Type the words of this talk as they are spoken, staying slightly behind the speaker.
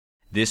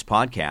This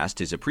podcast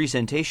is a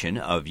presentation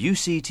of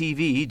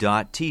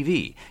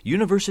UCTV.tv,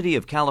 University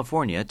of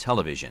California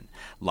Television.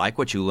 Like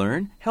what you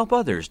learn? Help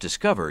others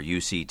discover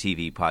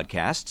UCTV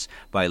podcasts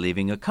by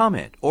leaving a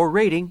comment or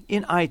rating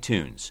in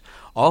iTunes.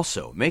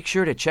 Also, make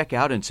sure to check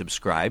out and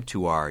subscribe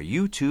to our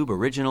YouTube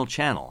original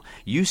channel,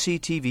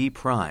 UCTV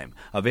Prime,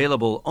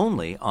 available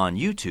only on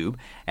YouTube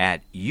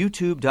at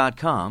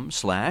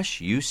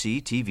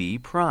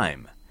youtube.com/UCTV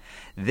Prime.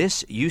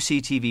 This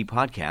UCTV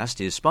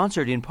podcast is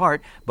sponsored in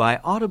part by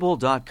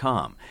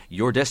Audible.com,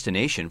 your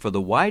destination for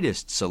the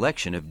widest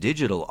selection of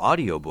digital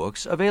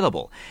audiobooks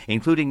available,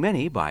 including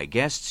many by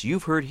guests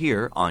you've heard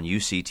here on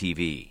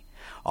UCTV.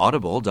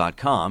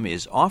 Audible.com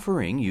is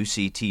offering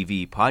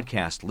UCTV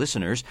podcast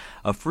listeners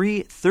a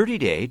free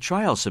 30-day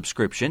trial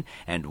subscription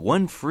and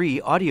one free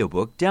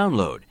audiobook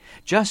download.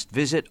 Just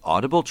visit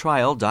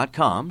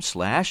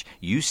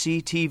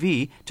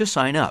audibletrial.com/UCTV to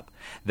sign up.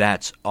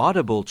 That's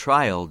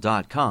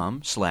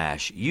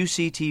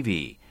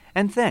audibletrial.com/UCTV.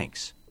 And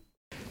thanks.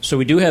 So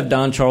we do have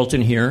Don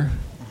Charlton here,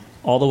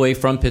 all the way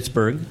from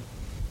Pittsburgh,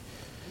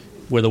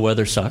 where the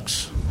weather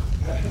sucks.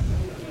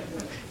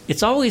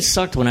 It's always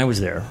sucked when I was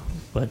there.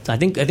 But I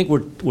think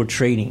we're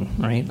trading,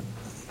 right?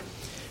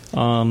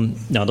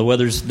 No, the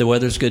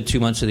weather's good 2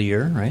 months of the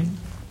year, right?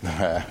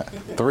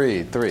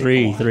 Three.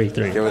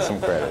 Give us some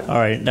credit. All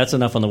right, that's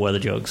enough on the weather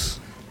jokes.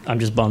 I'm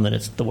just bummed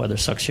that the weather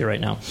sucks here right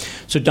now.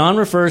 So Don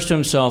refers to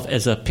himself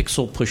as a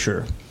pixel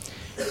pusher,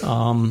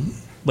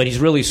 but he's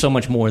really so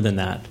much more than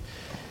that.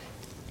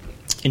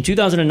 In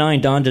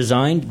 2009, Don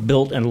designed,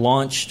 built, and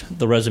launched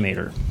the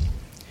Resumator.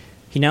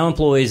 He now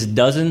employs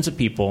dozens of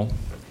people.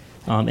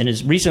 And the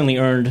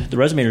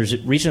Resumator has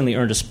recently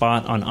earned a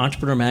spot on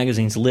Entrepreneur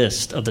Magazine's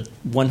list of the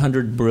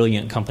 100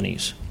 brilliant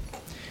companies.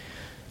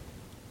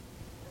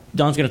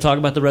 Don's going to talk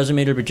about the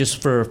Resumator, but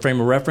just for a frame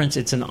of reference,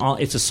 it's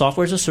a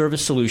software as a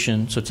service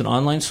solution. So it's an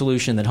online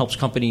solution that helps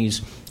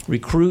companies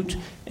recruit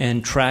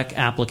and track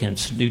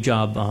applicants, new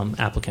job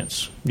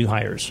applicants, new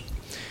hires.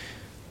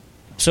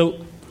 So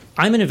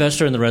I'm an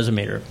investor in the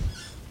Resumator.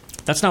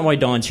 That's not why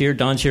Don's here.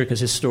 Don's here because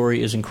his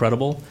story is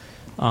incredible.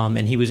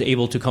 And he was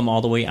able to come all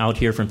the way out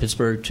here from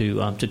Pittsburgh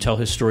to tell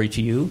his story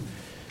to you.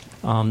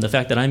 The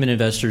fact that I'm an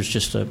investor is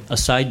just a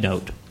side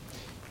note.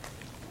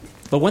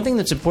 But one thing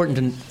that's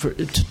important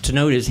to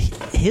note is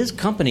his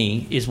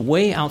company is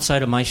way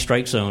outside of my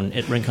strike zone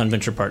at Rincon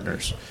Venture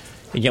Partners,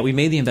 and yet we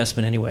made the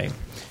investment anyway.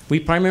 We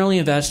primarily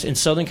invest in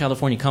Southern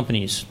California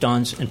companies,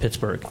 Don's in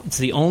Pittsburgh. It's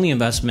the only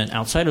investment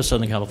outside of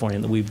Southern California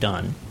that we've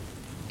done.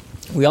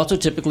 We also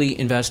typically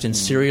invest in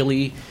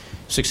serially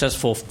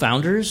successful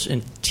founders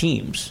and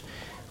teams.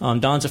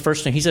 Don's a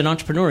first-time. He's an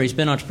entrepreneur. He's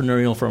been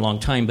entrepreneurial for a long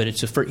time, but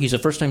he's a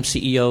first-time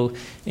CEO,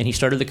 and he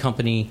started the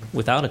company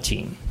without a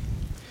team.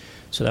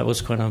 So that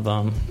was kind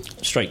of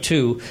strike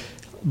two.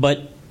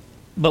 But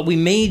we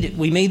made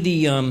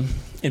the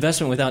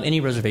investment without any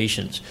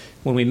reservations.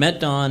 When we met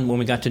Don, when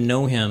we got to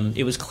know him,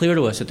 it was clear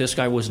to us that this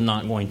guy was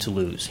not going to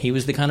lose. He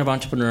was the kind of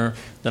entrepreneur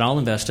that I'll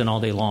invest in all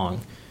day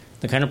long,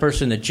 the kind of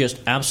person that just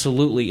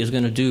absolutely is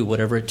going to do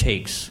whatever it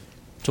takes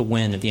to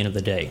win at the end of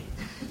the day.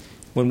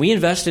 When we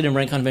invested in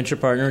Rincon Venture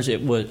Partners,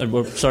 in the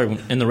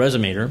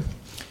Resumator.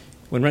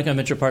 When Rincon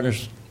Venture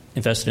Partners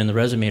invested in the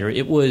Resumator,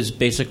 it was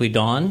basically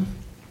Don,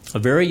 a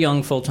very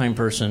young full-time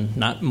person,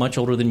 not much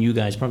older than you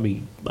guys,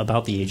 probably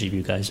about the age of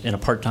you guys, and a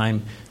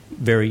part-time,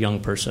 very young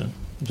person.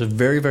 It was a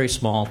very, very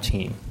small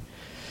team.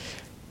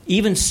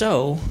 Even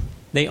so,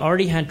 they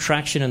already had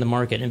traction in the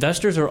market.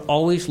 Investors are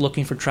always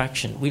looking for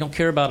traction. We don't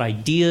care about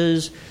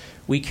ideas.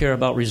 We care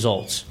about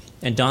results.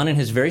 And Don and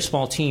his very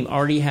small team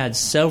already had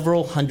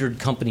several hundred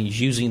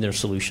companies using their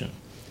solution,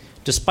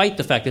 despite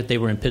the fact that they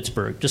were in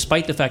Pittsburgh,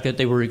 despite the fact that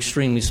they were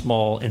extremely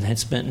small and had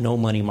spent no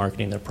money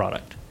marketing their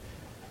product.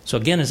 So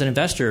again, as an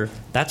investor,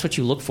 that's what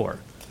you look for.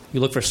 You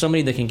look for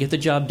somebody that can get the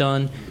job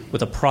done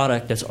with a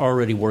product that's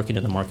already working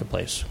in the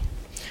marketplace.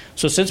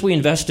 So since we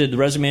invested, the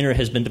Resumator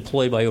has been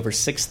deployed by over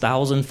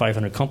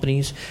 6,500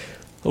 companies,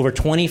 over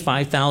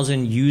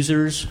 25,000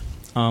 users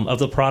of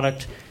the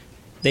product.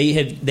 They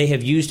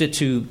have used it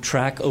to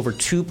track over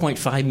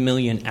 2.5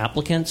 million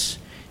applicants.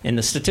 And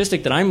the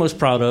statistic that I'm most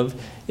proud of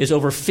is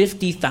over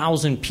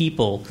 50,000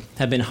 people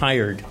have been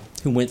hired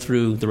who went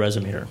through the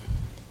Resumator.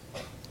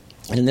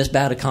 And in this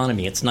bad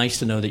economy, it's nice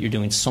to know that you're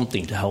doing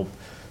something to help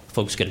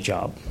folks get a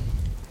job.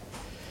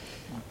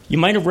 You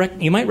might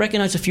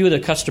recognize a few of the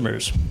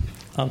customers.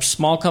 A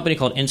small company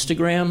called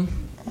Instagram.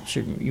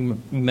 You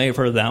may have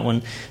heard of that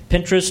one.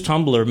 Pinterest,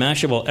 Tumblr,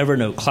 Mashable,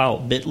 Evernote,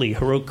 Clout, Bitly,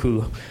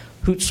 Heroku,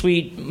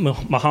 Hootsuite,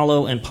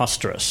 Mahalo, and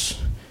Posterous.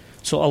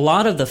 So a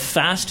lot of the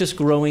fastest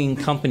growing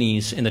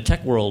companies in the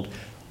tech world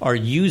are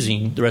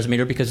using the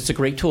Resumator because it's a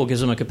great tool. It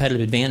gives them a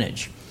competitive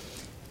advantage.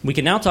 We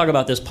can now talk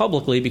about this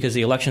publicly because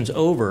the election's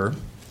over.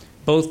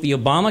 Both the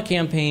Obama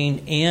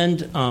campaign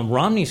and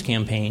Romney's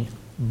campaign,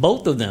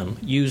 both of them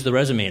used the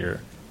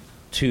Resumator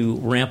to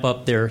ramp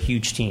up their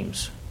huge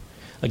teams.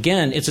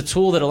 Again, it's a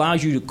tool that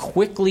allows you to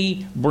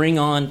quickly bring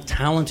on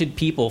talented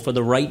people for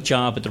the right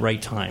job at the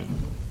right time.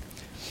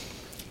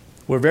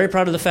 We're very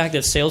proud of the fact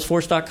that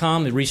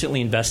Salesforce.com has recently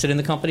invested in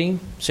the company.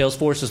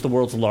 Salesforce is the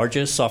world's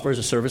largest software as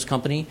a service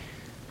company.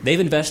 They've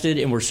invested,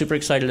 and we're super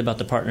excited about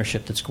the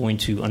partnership that's going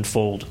to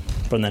unfold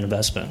from that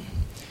investment.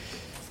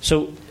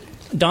 So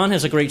Don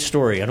has a great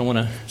story. I don't want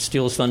to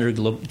steal his thunder,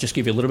 just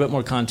give you a little bit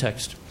more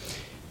context.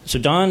 So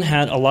Don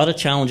had a lot of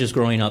challenges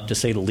growing up, to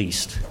say the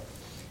least.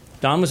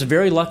 Don was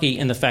very lucky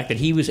in the fact that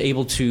he was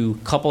able to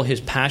couple his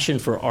passion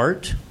for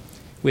art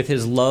with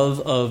his love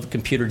of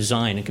computer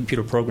design and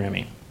computer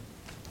programming.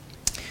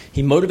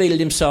 He motivated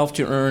himself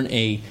to earn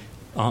a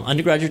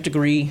undergraduate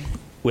degree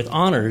with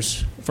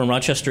honors from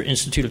Rochester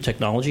Institute of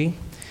Technology.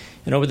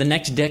 And over the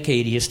next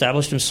decade, he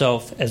established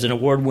himself as an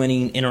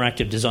award-winning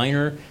interactive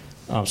designer,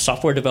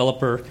 software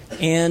developer,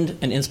 and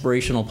an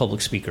inspirational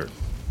public speaker.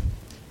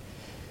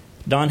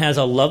 Don has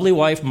a lovely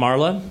wife,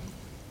 Marla,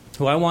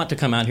 who I want to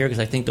come out here because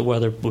I think the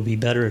weather would be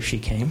better if she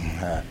came.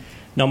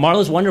 Now,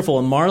 Marla's wonderful,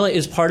 and Marla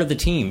is part of the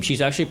team.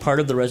 She's actually part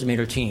of the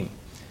Resumator team.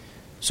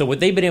 So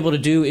what they've been able to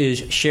do is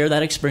share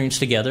that experience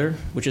together,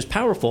 which is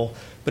powerful,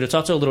 but it's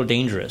also a little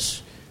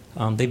dangerous.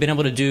 They've been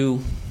able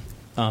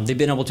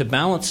to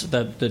balance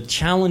the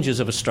challenges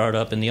of a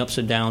startup and the ups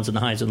and downs and the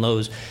highs and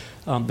lows,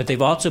 but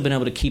they've also been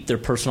able to keep their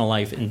personal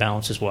life in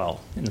balance as well.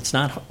 And it's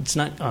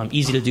not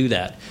easy to do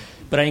that.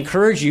 But I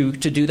encourage you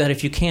to do that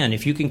if you can.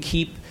 If you can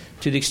keep,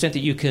 to the extent that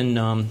you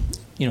can,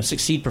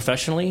 succeed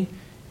professionally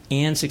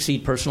and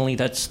succeed personally,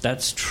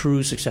 that's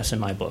true success in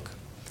my book.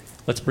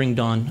 Let's bring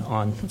Don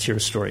on. Let's hear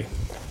his story.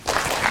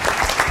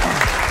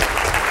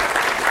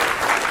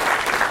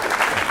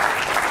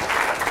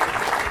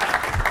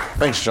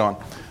 Thanks, John.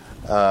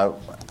 I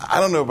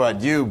don't know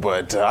about you,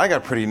 but I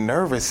got pretty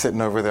nervous sitting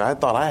over there. I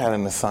thought I had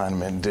an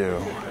assignment due.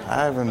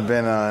 I haven't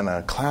been in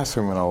a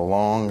classroom in a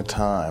long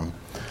time.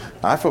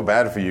 I feel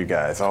bad for you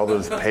guys. All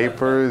those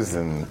papers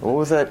and what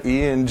was that?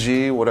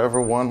 E&G,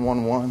 whatever,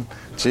 111.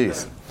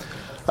 Jeez.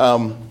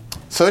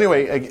 So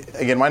anyway,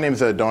 again, my name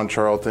is Don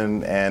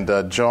Charlton,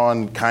 and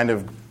John kind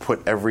of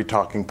put every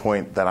talking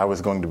point that I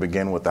was going to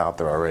begin with out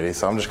there already.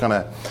 So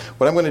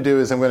what I'm going to do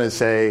is I'm going to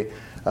say,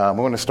 I'm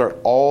going to start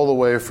all the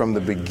way from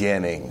the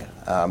beginning,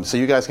 so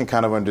you guys can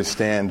kind of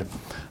understand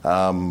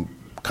kind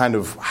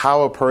of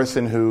how a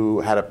person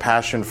who had a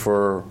passion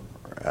for,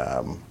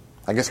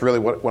 I guess really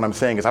what I'm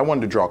saying is I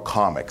wanted to draw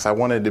comics. I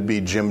wanted to be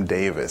Jim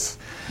Davis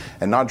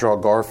and not draw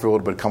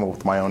Garfield, but come up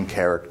with my own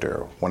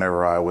character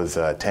whenever I was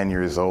 10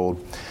 years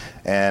old.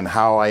 And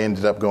how I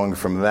ended up going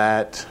from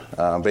that,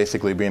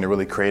 basically being a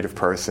really creative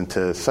person,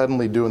 to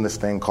suddenly doing this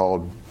thing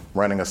called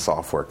running a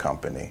software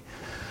company.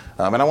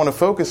 And I want to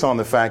focus on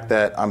the fact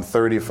that I'm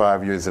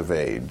 35 years of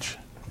age.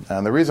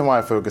 And the reason why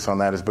I focus on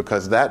that is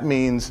because that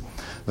means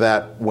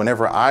that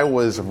whenever I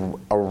was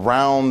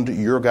around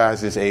your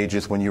guys'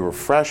 ages when you were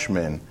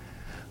freshmen,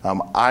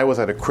 I was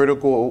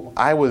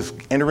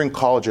entering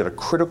college at a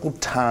critical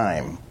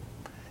time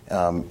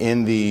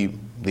in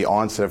the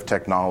onset of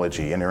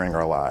technology entering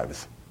our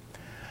lives.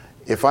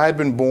 If I had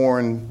been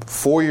born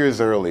 4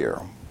 years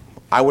earlier,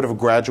 I would have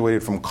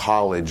graduated from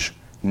college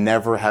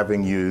never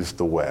having used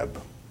the web.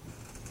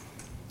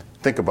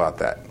 Think about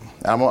that.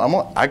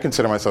 I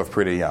consider myself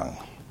pretty young.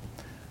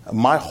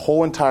 My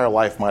whole entire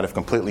life might have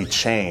completely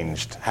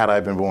changed had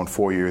I been born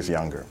 4 years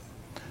younger.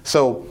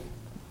 So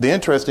the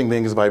interesting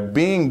thing is, by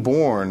being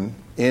born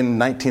in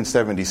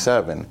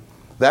 1977,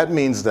 that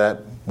means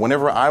that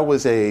whenever I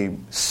was a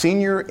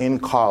senior in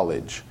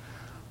college,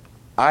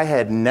 I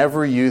had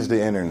never used the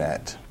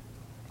internet.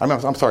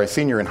 I'm sorry,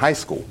 senior in high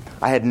school.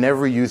 I had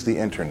never used the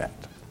internet.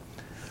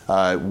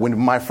 When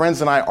my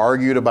friends and I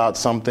argued about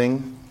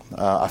something,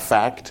 a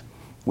fact,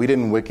 we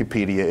didn't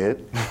Wikipedia it.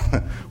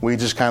 We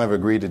just kind of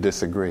agreed to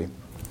disagree.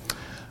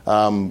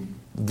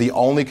 The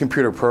only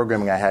computer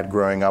programming I had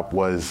growing up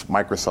was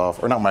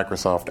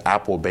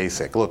Apple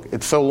Basic. Look,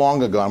 it's so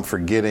long ago I'm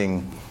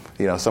forgetting,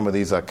 some of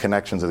these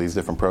connections of these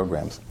different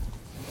programs.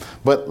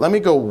 But let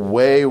me go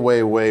way,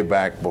 way, way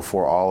back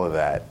before all of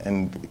that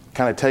and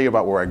kind of tell you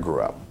about where I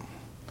grew up.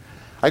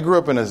 I grew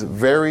up in a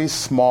very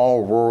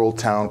small rural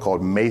town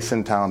called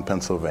Masontown,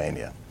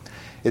 Pennsylvania.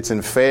 It's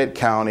in Fayette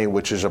County,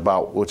 which is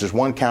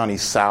one county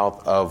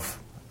south of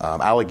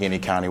Allegheny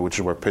County, which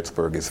is where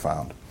Pittsburgh is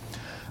found.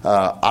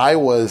 I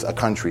was a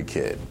country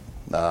kid.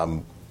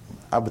 I'd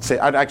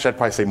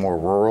probably say more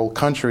rural.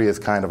 Country is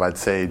kind of, I'd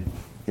say,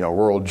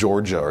 rural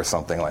Georgia or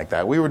something like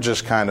that. We were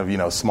just kind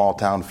of, small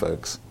town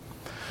folks.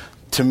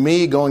 To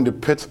me, going to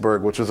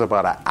Pittsburgh, which was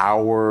about an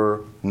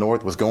hour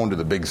north, was going to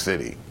the big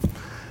city.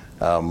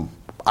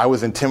 I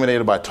was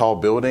intimidated by tall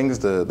buildings.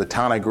 The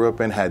town I grew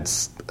up in had a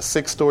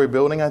 6-story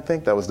building, I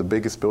think. That was the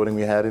biggest building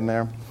we had in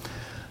there.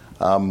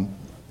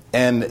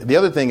 And the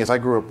other thing is I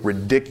grew up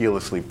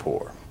ridiculously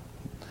poor.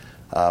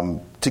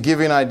 To give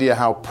you an idea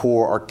how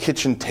poor, our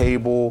kitchen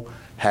table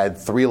had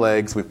 3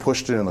 legs. We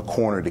pushed it in the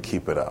corner to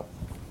keep it up.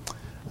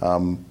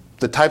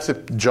 The types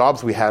of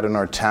jobs we had in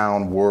our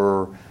town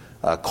were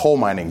coal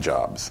mining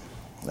jobs.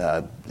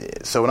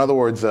 So in other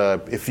words,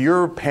 if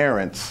your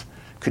parents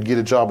could get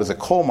a job as a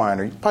coal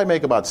miner, you'd probably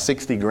make about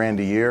 $60,000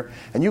 a year,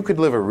 and you could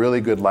live a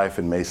really good life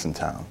in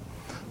Masontown.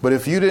 But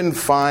if you didn't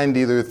find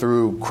either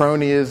through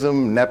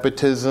cronyism,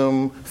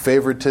 nepotism,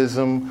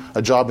 favoritism,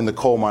 a job in the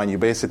coal mine, you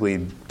basically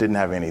didn't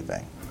have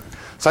anything.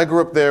 So I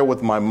grew up there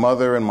with my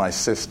mother and my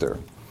sister.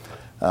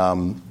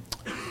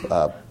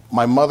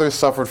 My mother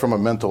suffered from a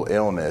mental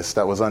illness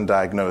that was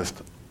undiagnosed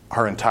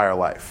her entire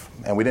life.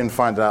 And we didn't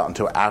find it out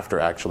until after,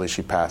 actually,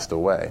 she passed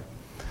away.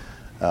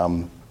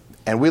 And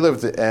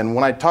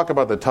when I talk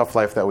about the tough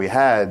life that we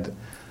had,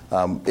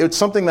 it's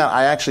something that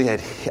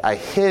I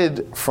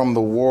hid from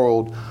the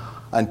world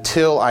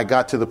until I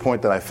got to the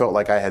point that I felt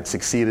like I had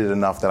succeeded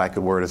enough that I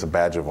could wear it as a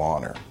badge of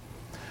honor.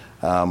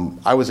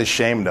 I was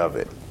ashamed of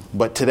it.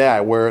 But today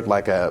I wear it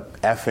like a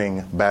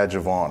effing badge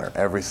of honor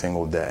every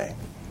single day.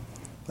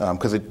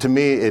 Because to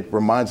me, it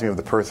reminds me of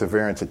the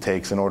perseverance it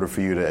takes in order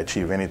for you to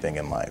achieve anything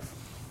in life.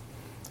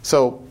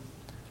 So,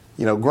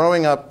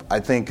 growing up, I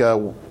think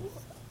I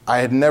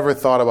had never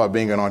thought about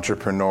being an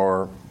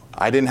entrepreneur.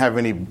 I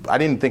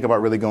didn't think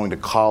about really going to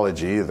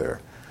college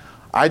either.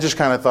 I just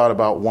kind of thought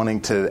about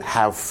wanting to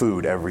have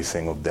food every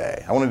single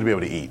day. I wanted to be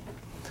able to eat.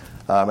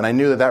 And I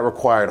knew that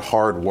required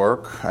hard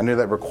work. I knew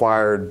that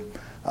required,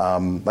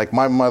 like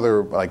my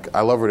mother,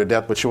 I love her to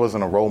death, but she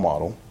wasn't a role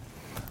model.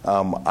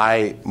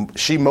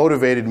 She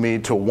motivated me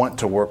to want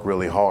to work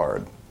really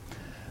hard.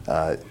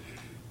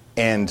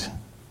 And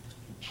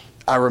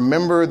I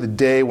remember the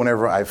day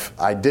whenever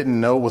I didn't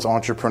know it was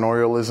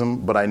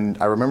entrepreneurialism, but I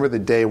remember the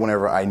day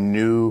whenever I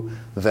knew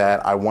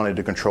that I wanted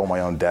to control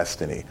my own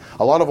destiny.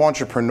 A lot of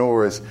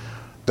entrepreneurs,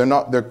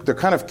 they're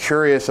kind of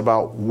curious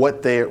about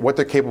what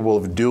they're capable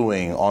of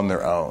doing on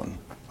their own.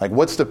 Like,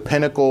 what's the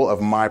pinnacle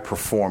of my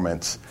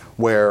performance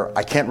where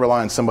I can't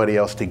rely on somebody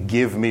else to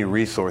give me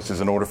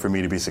resources in order for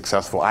me to be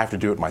successful? I have to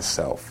do it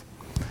myself.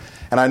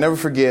 And I never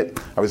forget,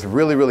 I was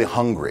really, really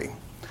hungry.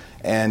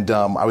 And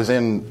I was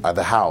in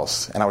the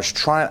house, and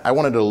I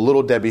wanted a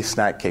Little Debbie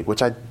snack cake,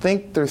 which I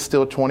think there's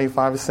still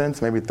 25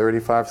 cents, maybe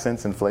 35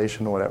 cents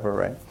inflation or whatever,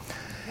 right?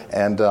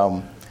 And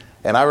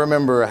I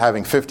remember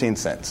having 15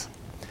 cents.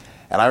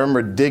 And I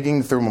remember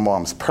digging through my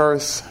mom's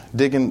purse,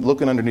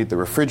 looking underneath the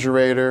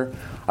refrigerator.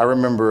 I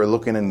remember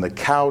looking in the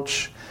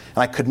couch, and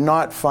I could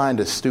not find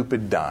a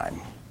stupid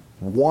dime.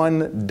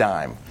 One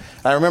dime.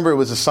 And I remember it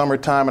was the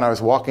summertime, and I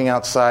was walking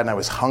outside, and I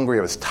was hungry,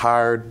 I was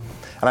tired.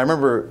 And I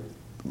remember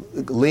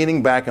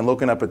leaning back and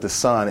looking up at the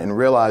sun and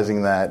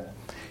realizing that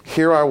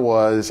here I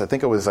was, I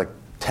think I was like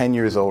 10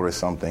 years old or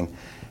something,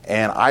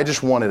 and I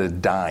just wanted a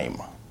dime,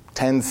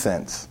 10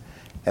 cents.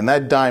 And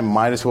that dime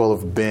might as well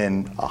have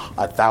been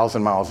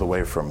 1,000 miles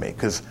away from me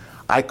because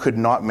I could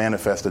not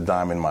manifest a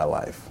dime in my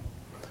life.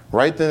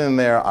 Right then and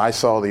there, I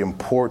saw the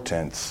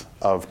importance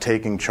of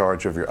taking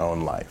charge of your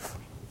own life.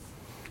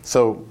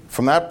 So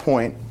from that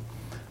point,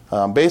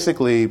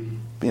 basically,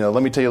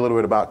 let me tell you a little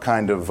bit about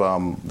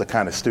the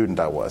kind of student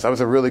I was. I was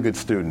a really good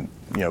student,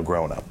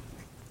 growing up.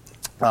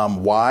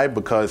 Why?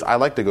 Because I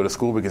liked to go to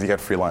school because you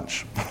got free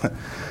lunch.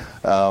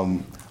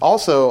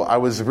 Also, I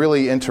was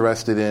really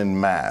interested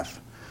in math.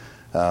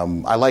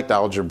 I liked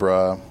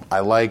algebra.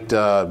 I liked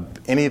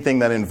anything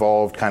that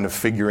involved kind of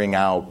figuring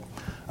out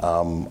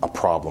a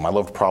problem. I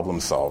loved problem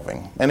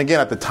solving. And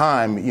again, at the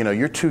time,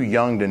 you're too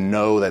young to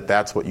know that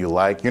that's what you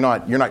like. You're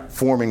not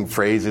forming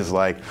phrases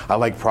like, I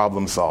like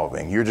problem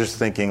solving. You're just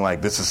thinking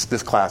like,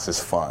 this class is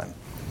fun.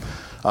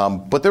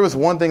 But there was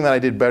one thing that I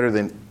did better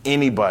than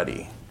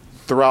anybody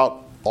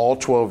throughout all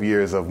 12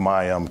 years of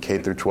my K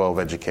through 12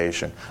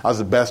 education. I was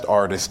the best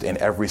artist in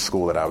every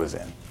school that I was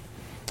in.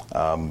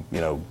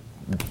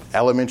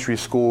 Elementary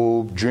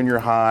school, junior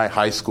high,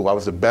 high school. I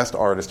was the best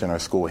artist in our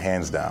school,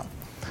 hands down.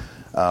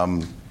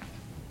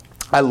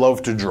 I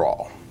love to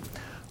draw.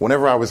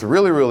 Whenever I was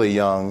really, really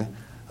young,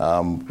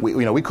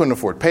 we couldn't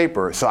afford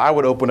paper, so I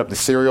would open up the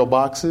cereal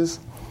boxes.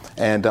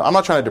 And I'm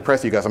not trying to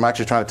depress you guys. I'm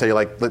actually trying to tell you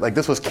like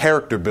this was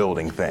character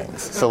building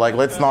things. So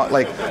let's not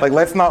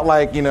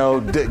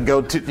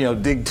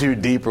dig too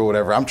deep or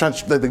whatever. I'm trying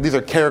to, these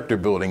are character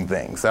building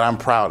things that I'm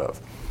proud of.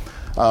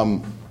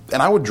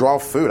 And I would draw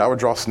food. I would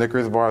draw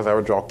Snickers bars. I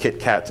would draw Kit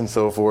Kats and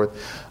so forth.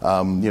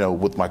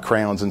 With my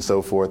crayons and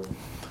so forth.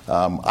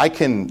 I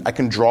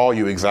can draw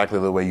you exactly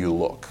the way you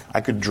look.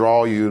 I could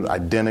draw you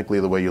identically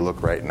the way you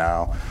look right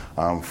now.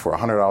 For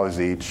 $100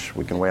 each,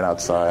 we can wait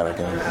outside. I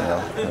can,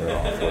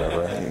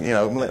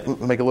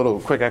 whatever. Make a little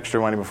quick extra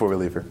money before we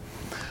leave here.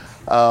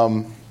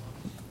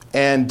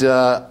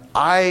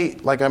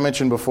 Like I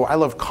mentioned before, I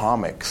love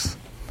comics.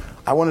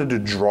 I wanted to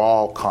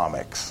draw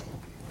comics.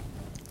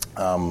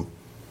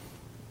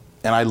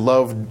 And I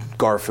loved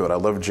Garfield. I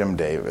loved Jim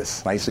Davis.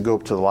 And I used to go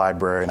up to the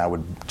library and I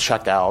would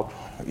check out.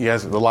 You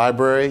guys, the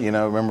library,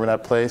 remember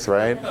that place,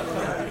 right?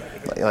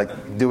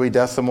 Like Dewey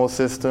Decimal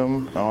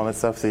System, all that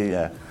stuff. See,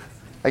 yeah.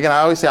 Again, I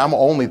always say I'm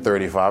only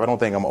 35. I don't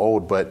think I'm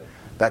old, but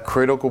that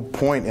critical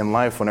point in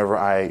life whenever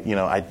I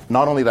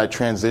not only did I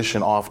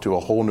transition off to a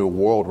whole new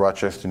world,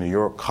 Rochester, New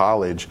York,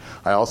 college,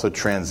 I also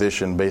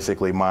transitioned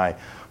basically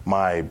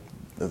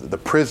the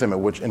prism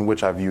in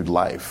which I viewed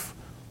life.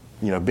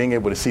 Being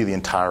able to see the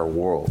entire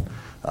world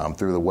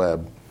through the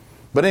web.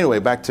 But anyway,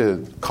 back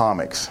to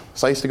comics.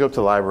 So I used to go up to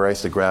the library, I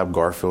used to grab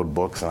Garfield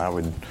books, and I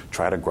would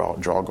try to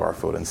draw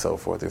Garfield and so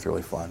forth. It was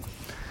really fun.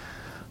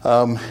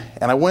 And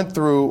I went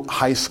through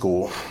high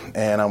school,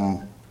 and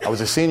I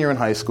was a senior in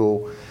high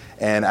school,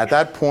 and at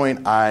that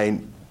point I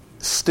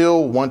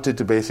still wanted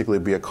to basically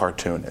be a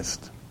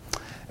cartoonist.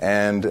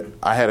 And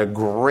I had a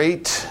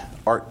great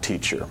art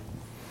teacher.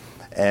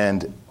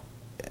 And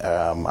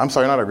I'm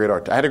sorry, not a great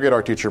art. I had a great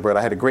art teacher, but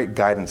I had a great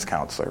guidance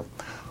counselor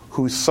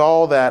who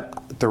saw that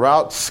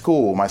throughout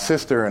school, my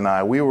sister and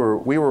I, we were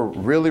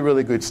really,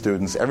 really good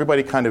students.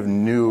 Everybody kind of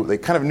knew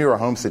our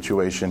home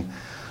situation,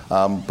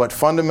 but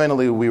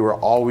fundamentally we were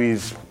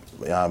always,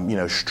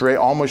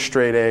 almost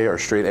straight A or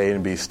straight A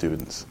and B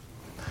students.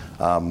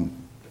 And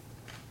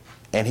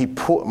he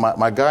pulled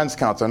my guidance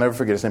counselor. I'll never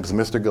forget his name was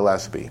Mr.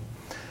 Gillespie.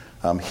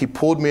 He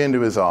pulled me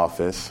into his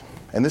office.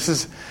 And this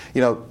is,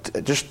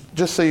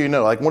 just so you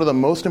know, like one of the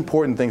most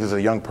important things as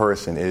a young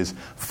person is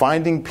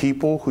finding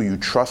people who you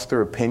trust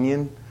their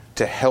opinion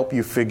to help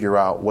you figure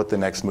out what the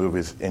next move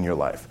is in your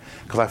life.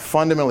 Because I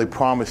fundamentally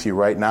promise you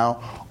right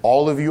now,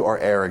 all of you are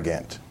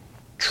arrogant.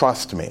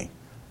 Trust me.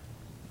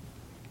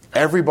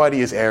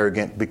 Everybody is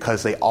arrogant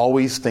because they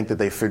always think that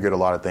they figured a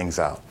lot of things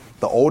out.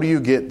 The older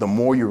you get, the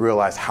more you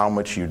realize how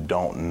much you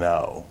don't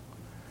know.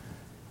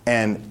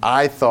 And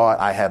I thought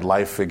I had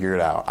life figured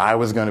out. I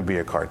was going to be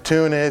a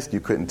cartoonist. You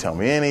couldn't tell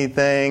me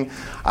anything.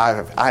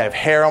 I have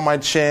hair on my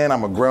chin.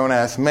 I'm a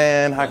grown-ass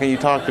man. How can you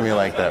talk to me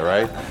like that,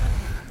 right?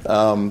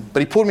 But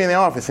he pulled me in the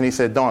office and he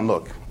said, Don,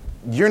 look,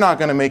 you're not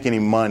going to make any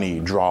money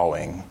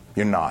drawing.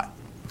 You're not.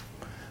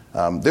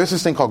 There's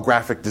this thing called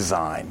graphic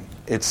design.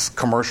 It's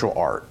commercial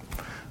art.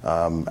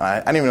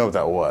 I didn't even know what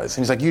that was.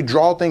 And he's like, you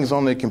draw things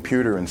on the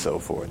computer and so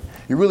forth.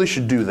 You really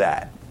should do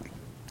that.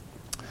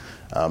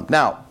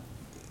 Now,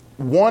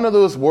 one of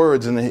those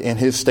words in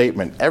his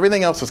statement,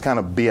 everything else was kind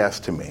of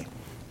BS to me.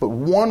 But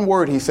one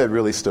word he said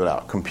really stood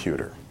out,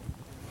 computer.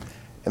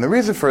 And the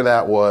reason for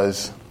that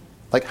was,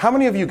 like, how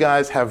many of you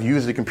guys have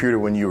used a computer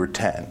when you were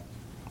 10?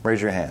 Raise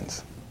your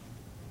hands.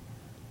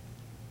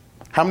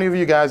 How many of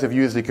you guys have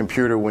used a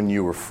computer when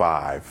you were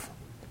 5?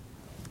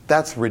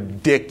 That's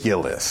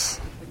ridiculous,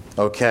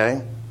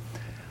 okay?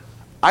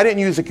 I didn't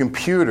use a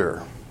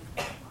computer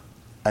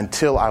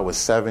until I was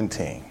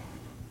 17.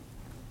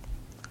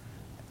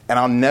 And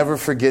I'll never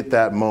forget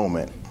that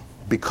moment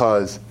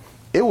because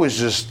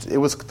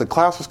the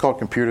class was called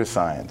computer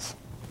science.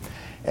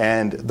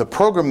 And the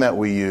program that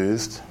we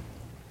used,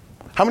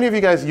 how many of you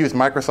guys used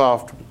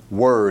Microsoft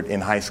Word in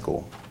high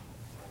school?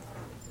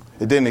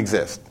 It didn't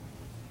exist.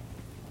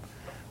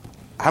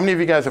 How many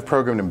of you guys have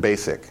programmed in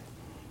BASIC?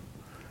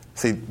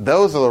 See,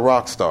 those are the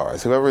rock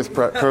stars, whoever's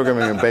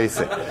programming in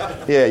BASIC.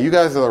 Yeah, you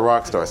guys are the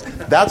rock stars.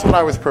 That's what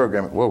I was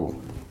programming.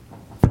 Whoa.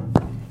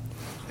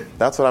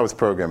 That's what I was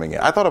programming in.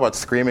 I thought about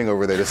screaming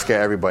over there to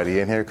scare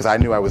everybody in here because I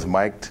knew I was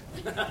mic'd.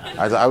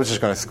 I was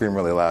just going to scream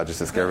really loud just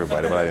to scare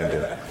everybody, but I didn't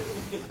do it.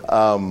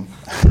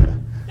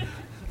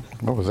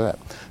 What was that?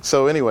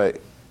 So anyway,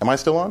 am I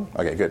still on?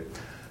 Okay, good.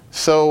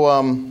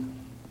 So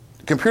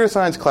computer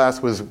science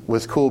class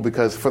was cool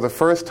because for the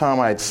first time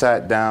I had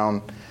sat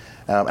down,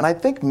 and I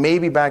think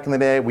maybe back in the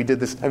day we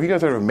did this. Have you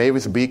guys heard of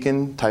Mavis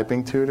Beacon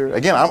typing tutor?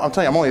 Again, I'm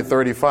telling you, I'm only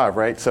 35,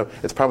 right? So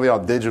it's probably all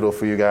digital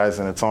for you guys,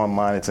 and it's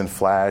online. It's in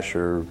Flash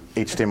or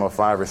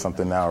HTML5 or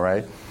something now,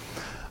 right?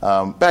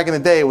 Back in the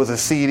day, it was a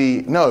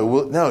CD.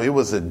 No, it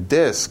was a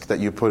disc that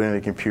you put in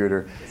a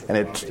computer, and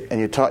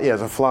you taught. Yeah, it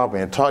was a floppy.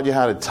 It taught you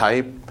how to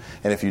type.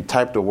 And if you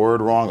typed a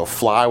word wrong, a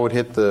fly would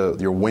hit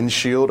your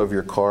windshield of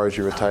your car as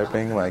you were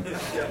typing. Like,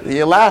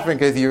 you're laughing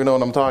because you know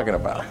what I'm talking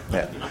about.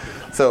 Yeah.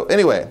 So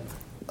anyway.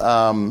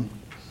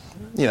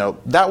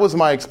 That was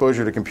my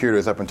exposure to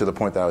computers up until the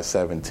point that I was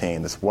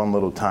 17, this one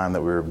little time that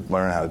we were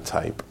learning how to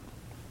type.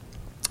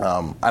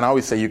 And I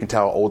always say you can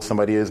tell how old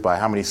somebody is by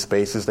how many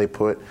spaces they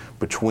put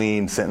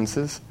between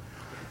sentences.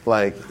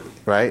 Like,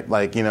 right?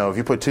 Like, if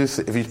you put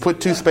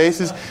two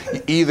spaces,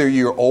 either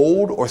you're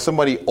old or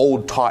somebody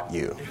old taught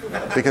you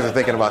because they're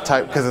thinking about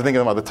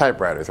the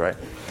typewriters, right?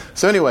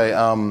 So anyway,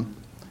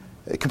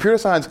 computer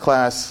science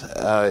class,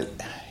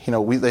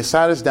 they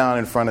sat us down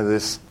in front of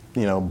this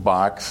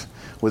box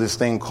with this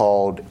thing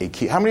called a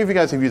key. How many of you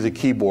guys have used a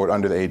keyboard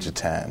under the age of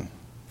 10?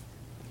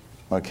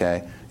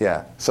 Okay,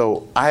 yeah.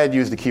 So I had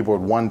used the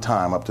keyboard one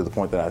time up to the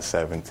point that I was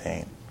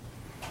 17.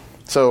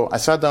 So I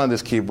sat down at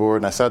this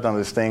keyboard and I sat down at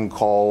this thing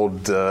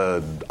called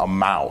a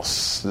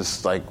mouse,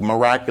 this like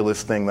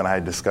miraculous thing that I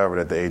had discovered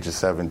at the age of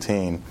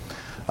 17.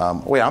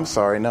 Wait, I'm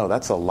sorry, no,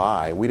 that's a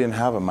lie. We didn't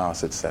have a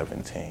mouse at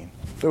 17.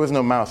 There was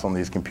no mouse on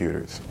these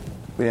computers.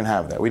 We didn't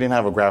have that. We didn't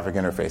have a graphic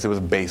interface. It was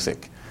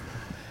basic.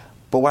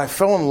 But what I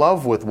fell in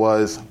love with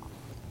was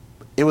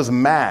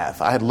math.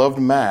 I had loved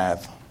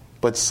math,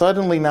 but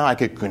suddenly now I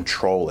could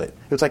control it.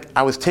 It was like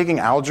I was taking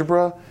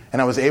algebra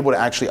and I was able to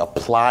actually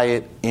apply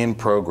it in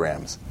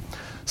programs.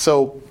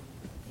 So,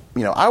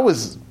 there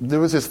was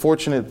this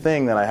fortunate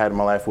thing that I had in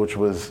my life, which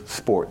was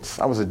sports.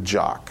 I was a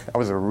jock. I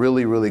was a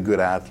really, really good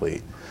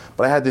athlete.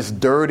 But I had this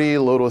dirty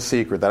little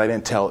secret that I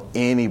didn't tell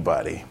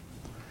anybody.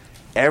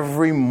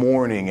 Every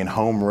morning in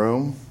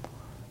homeroom,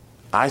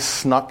 I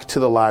snuck to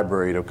the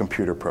library to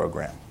computer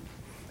program.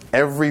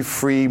 Every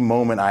free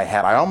moment I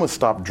had, I almost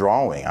stopped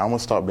drawing. I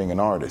almost stopped being an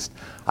artist.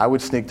 I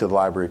would sneak to the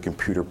library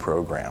computer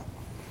program.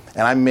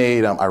 And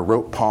I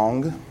wrote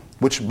Pong,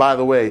 which, by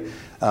the way,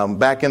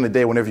 back in the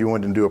day, whenever you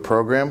wanted to do a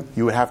program,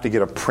 you would have to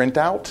get a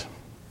printout,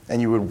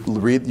 and you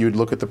would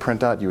look at the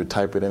printout, you would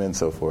type it in, and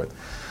so forth.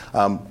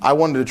 I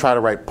wanted to try to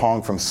write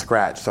Pong from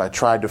scratch, so I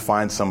tried to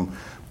find some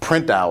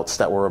printouts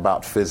that were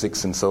about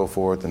physics and so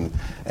forth, and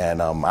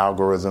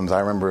algorithms. I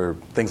remember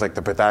things like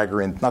not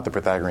the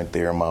Pythagorean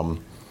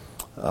theorem.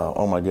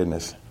 Oh my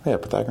goodness, yeah,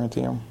 Pythagorean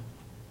theorem.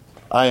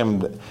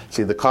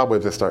 The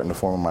cobwebs are starting to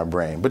form in my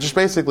brain. But just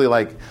basically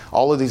like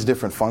all of these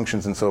different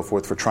functions and so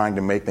forth for trying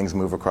to make things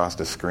move across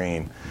the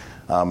screen.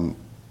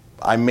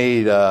 I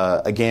made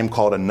a game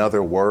called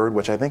Another Word,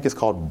 which I think is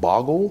called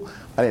Boggle.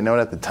 I didn't know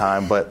it at the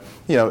time, but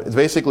it's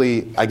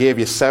basically I gave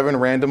you 7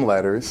 random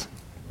letters,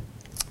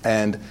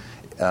 and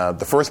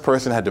the first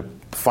person had to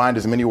find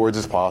as many words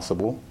as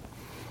possible.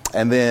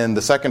 And then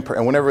the second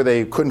and whenever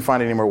they couldn't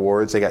find any more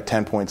words, they got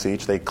 10 points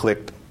each. They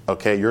clicked,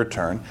 okay, your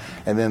turn.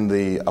 And then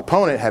the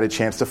opponent had a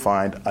chance to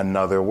find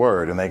another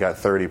word, and they got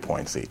 30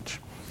 points each.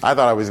 I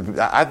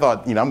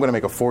thought I'm going to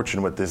make a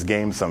fortune with this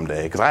game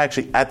someday, because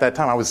at that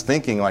time I was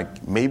thinking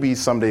like maybe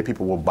someday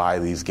people will buy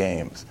these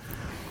games.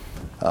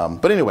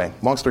 But anyway,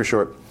 long story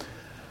short,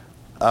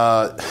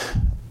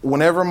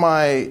 whenever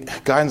my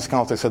guidance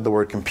counselor said the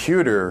word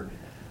computer,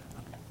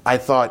 I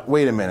thought,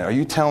 wait a minute, are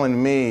you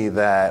telling me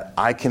that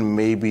I can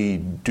maybe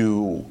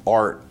do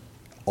art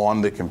on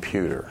the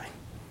computer?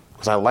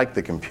 Because I like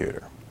the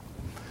computer.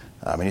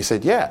 And he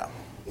said, yeah.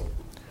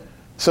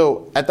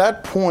 So at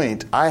that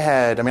point, I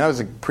had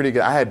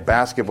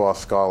basketball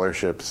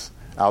scholarships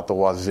out the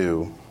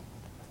wazoo.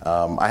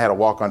 I had a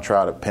walk-on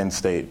tryout at Penn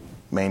State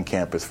main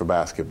campus for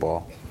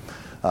basketball.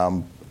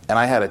 And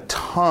I had a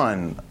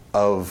ton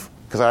of,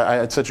 because I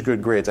had such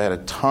good grades, I had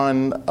a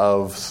ton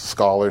of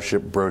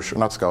scholarship brochure,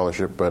 not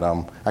scholarship, but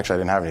actually I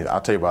didn't have any.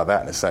 I'll tell you about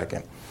that in a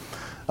second.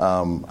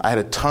 I had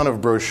a ton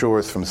of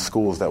brochures from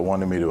schools that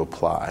wanted me to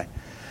apply.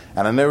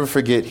 And I'll never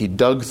forget, he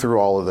dug through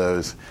all of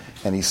those,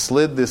 and he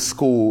slid this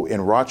school in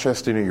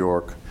Rochester, New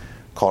York,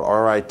 called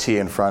RIT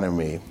in front of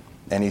me.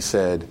 And he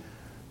said,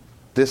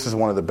 this is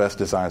one of the best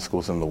design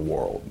schools in the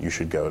world. You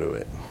should go to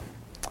it.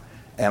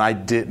 And I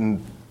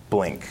didn't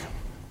blink.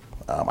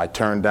 I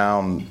turned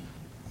down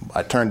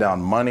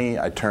money.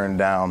 I turned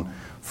down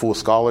full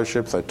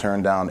scholarships. I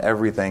turned down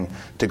everything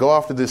to go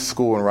off to this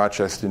school in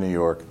Rochester, New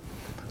York,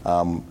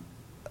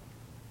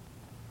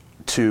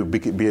 to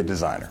be a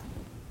designer.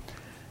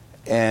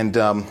 And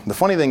the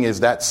funny thing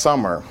is, that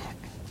summer,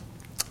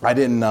 I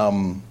didn't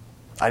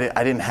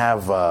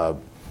have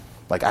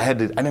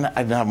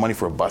money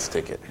for a bus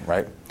ticket,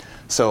 right?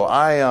 So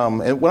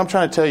and what I'm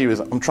trying to tell you is,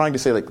 I'm trying to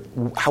say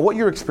what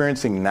you're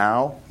experiencing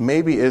now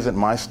maybe isn't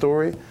my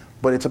story,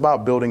 but it's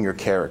about building your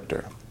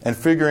character and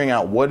figuring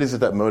out what is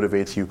it that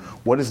motivates you,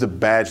 what is the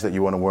badge that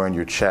you want to wear on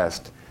your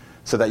chest,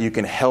 so that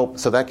can help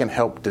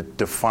to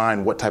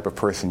define what type of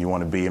person you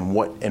want to be and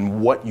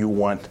what you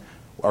want,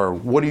 or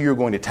what are you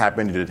going to tap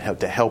into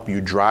to help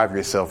you drive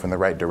yourself in the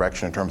right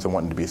direction in terms of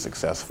wanting to be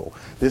successful.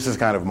 This is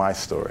kind of my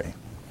story.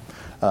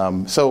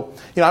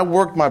 I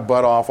worked my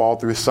butt off all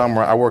through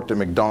summer. I worked at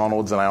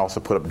McDonald's, and I also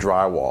put up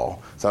drywall.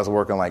 So I was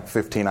working like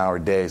 15-hour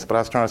days, but I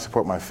was trying to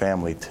support my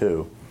family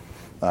too.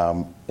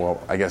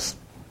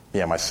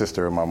 My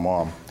sister and my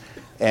mom.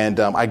 And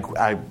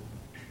I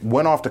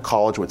went off to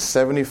college with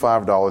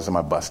 $75 in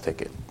my bus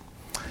ticket.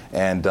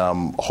 And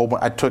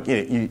I took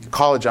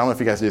college. I don't know if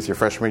you guys did this your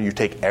freshman year. You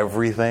take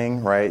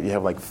everything, right? You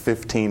have like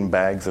 15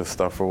 bags of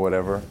stuff or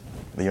whatever.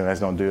 You guys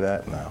don't do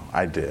that? No,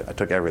 I did. I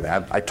took everything.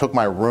 I took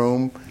my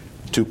room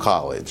to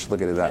college.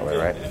 Look at it that way,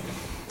 right?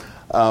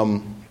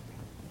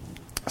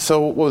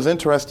 So what was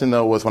interesting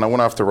though was when I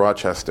went off to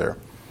Rochester.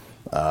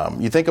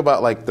 You think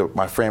about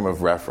my frame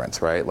of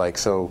reference, right?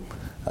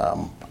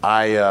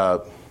 I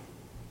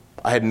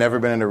had never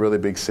been in a really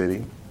big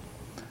city.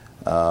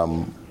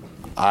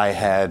 I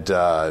had,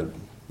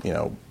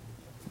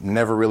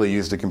 never really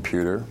used a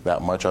computer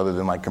that much other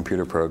than like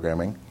computer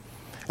programming.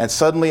 And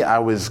suddenly I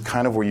was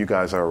kind of where you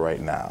guys are right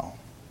now.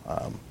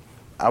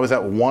 I was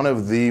at one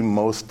of the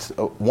most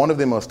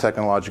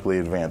technologically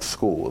advanced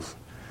schools.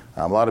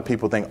 A lot of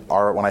people think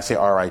when I say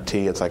RIT,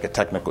 it's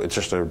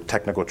just a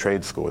technical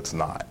trade school. It's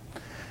not.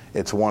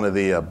 It's one of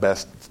the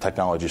best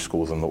technology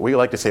schools in the world. We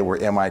like to say we're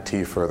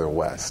MIT further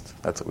west.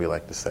 That's what we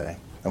like to say.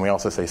 And we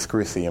also say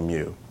screw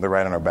CMU. They're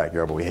right in our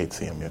backyard, but we hate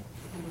CMU.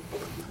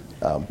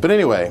 But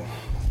anyway,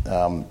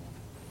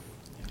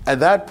 at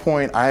that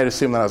point, I had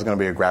assumed that I was going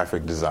to be a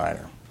graphic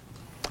designer.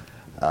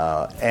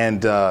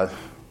 I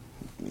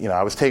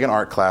was taking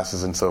art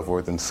classes and so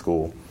forth in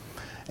school.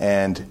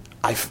 And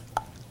I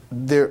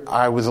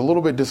was a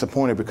little bit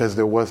disappointed because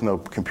there was no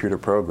computer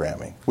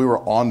programming. We were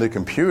on the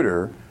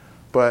computer,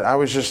 but I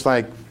was just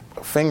like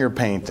finger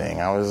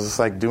painting. I was just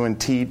like doing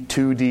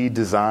 2D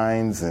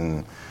designs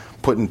and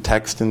putting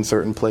text in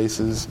certain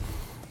places.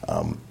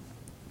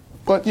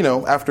 But,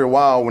 after a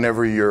while,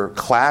 whenever your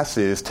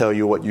classes tell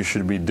you what you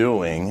should be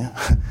doing,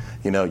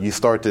 you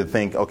start to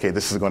think, okay,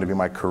 this is going to be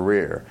my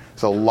career.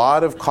 So a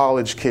lot of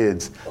college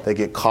kids, they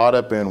get caught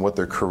up in what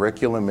their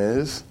curriculum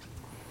is,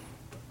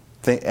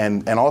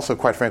 and also,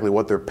 quite frankly,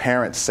 what their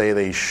parents say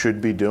they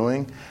should be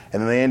doing.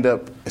 And then they end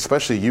up,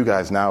 especially you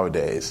guys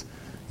nowadays,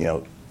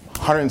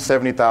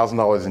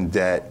 $170,000 in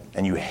debt,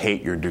 and you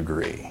hate your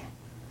degree,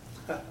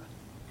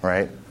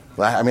 right?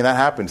 I mean, that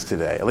happens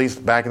today. At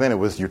least back then, it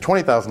was you're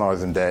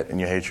 $20,000 in debt, and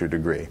you hate your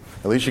degree.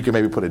 At least you could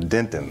maybe put a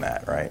dent in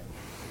that, right?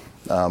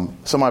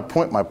 So my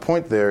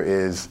point there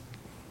is,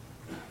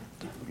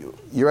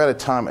 you're at a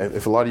time,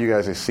 if a lot of you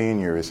guys are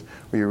seniors,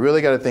 where you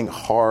really got to think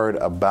hard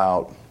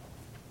about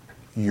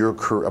your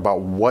career, about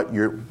what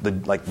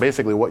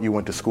basically what you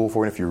went to school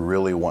for, and if you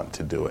really want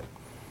to do it.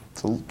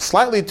 It's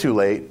slightly too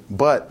late,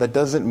 but that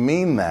doesn't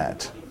mean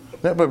that.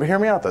 No, but hear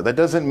me out, though. That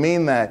doesn't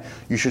mean that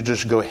you should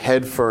just go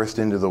head first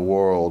into the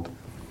world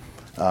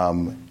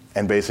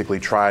and basically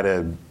try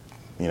to,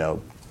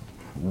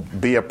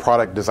 be a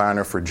product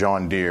designer for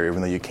John Deere,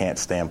 even though you can't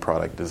stand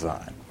product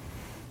design.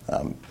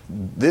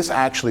 This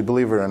actually,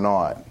 believe it or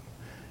not,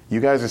 you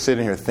guys are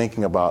sitting here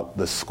thinking about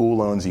the school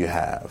loans you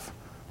have.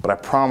 But I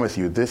promise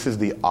you, this is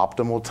the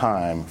optimal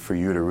time for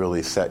you to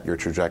really set your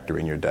trajectory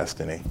and your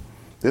destiny.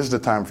 This is the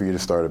time for you to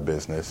start a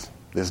business.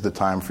 This is the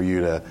time for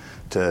you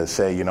to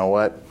say, you know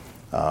what,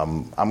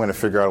 I'm going to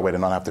figure out a way to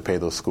not have to pay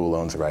those school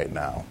loans right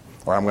now.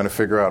 Or I'm going to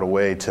figure out a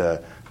way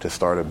to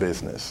start a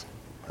business.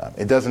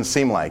 It doesn't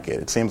seem like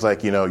it. It seems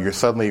like, you're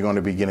suddenly going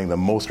to be getting the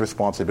most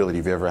responsibility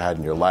you've ever had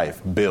in your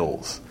life,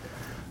 bills.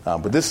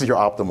 But this is your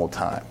optimal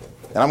time.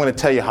 And I'm going to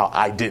tell you how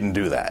I didn't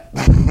do that.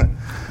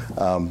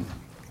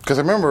 Because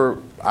I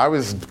remember I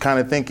was kind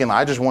of thinking,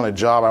 I just want a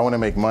job, I want to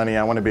make money,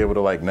 I want to be able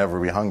to never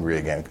be hungry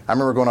again. I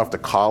remember going off to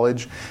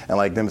college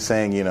and them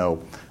saying,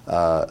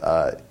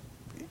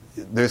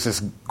 there's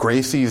this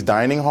Gracie's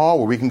dining hall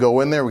where we can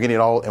go in there, we can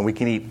eat and we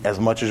can eat as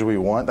much as we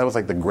want. That was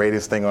the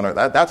greatest thing on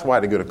earth. That's why I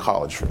had to go to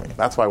college for me.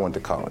 That's why I went to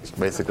college,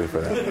 basically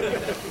for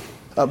that.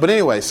 But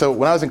anyway, so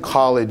when I was in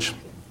college,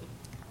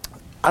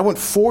 I went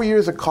 4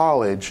 years of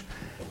college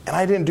and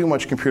I didn't do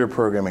much computer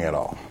programming at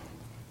all.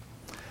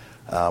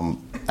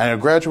 And I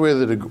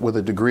graduated with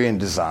a degree in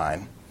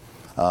design.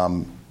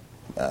 And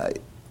I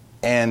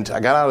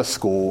got out of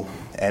school,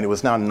 and it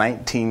was now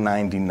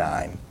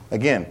 1999.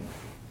 Again,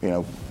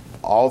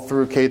 all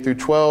through K through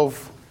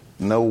 12,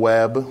 no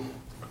web.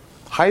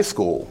 High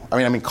school,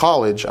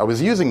 college, I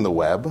was using the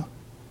web.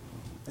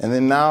 And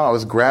then now I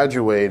was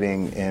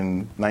graduating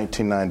in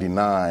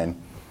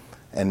 1999,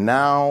 and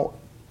now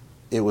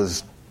it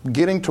was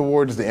getting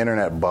towards the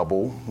internet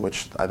bubble,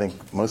 which I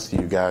think most of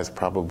you guys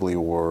probably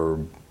were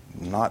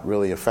not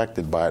really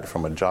affected by it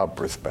from a job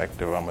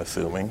perspective, I'm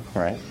assuming,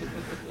 right?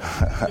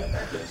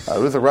 It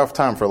was a rough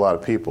time for a lot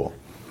of people.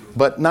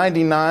 But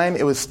 99,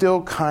 it was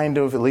still kind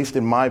of, at least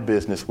in my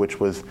business, which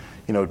was,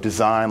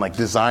 design,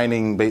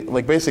 designing,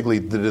 basically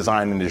the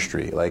design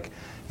industry,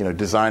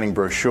 designing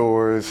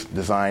brochures,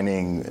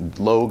 designing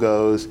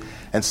logos,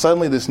 and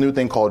suddenly this new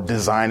thing called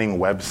designing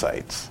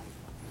websites.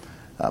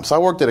 So I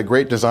worked at a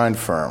great design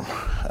firm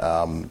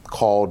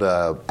called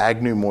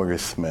Agnew Moyer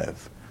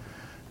Smith.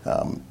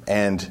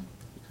 And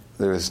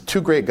there's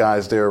two great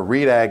guys there,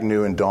 Reed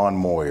Agnew and Don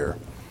Moyer.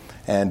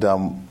 And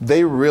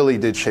they really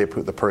did shape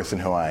the person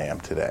who I am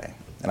today.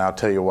 And I'll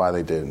tell you why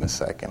they did in a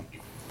second.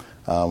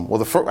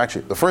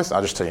 The first,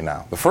 I'll just tell you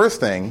now. The first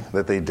thing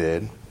that they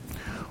did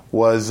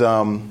was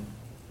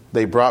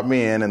they brought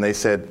me in and they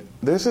said,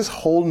 there's this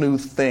whole new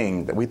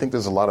thing that we think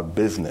there's a lot of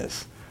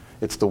business.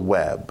 It's the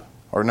web.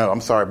 Or no,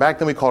 I'm sorry, back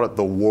then we called it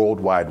the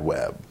World Wide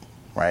Web,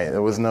 right?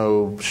 There was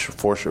no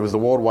for sure, it was the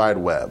World Wide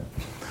Web.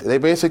 They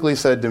basically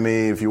said to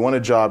me, if you want a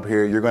job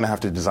here, you're going to have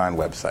to design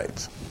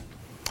websites.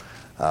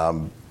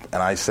 And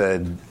I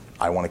said,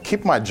 I want to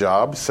keep my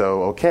job,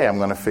 so okay, I'm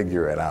going to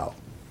figure it out.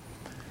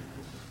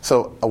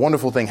 So a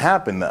wonderful thing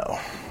happened, though.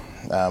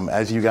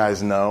 As you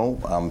guys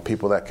know,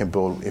 people that can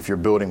build, if you're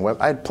building web,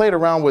 I played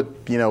around with,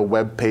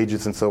 web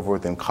pages and so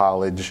forth in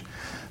college.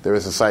 There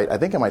was a site, I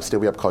think it might still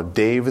be up, called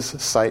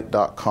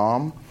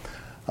davessite.com.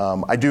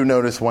 I do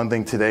notice one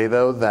thing today,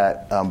 though,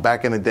 that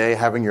back in the day,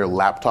 having your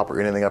laptop or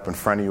anything up in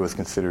front of you was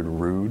considered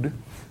rude.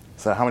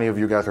 So how many of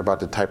you guys are about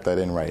to type that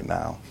in right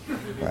now?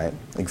 Right?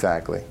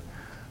 Exactly.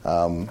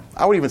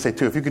 I would even say,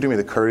 too, if you could do me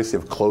the courtesy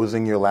of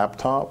closing your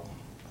laptop,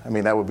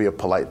 that would be a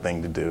polite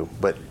thing to do.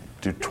 But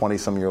do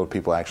 20-some-year-old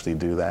people actually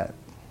do that?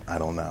 I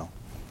don't know.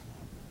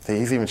 See,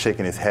 he's even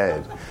shaking his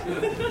head.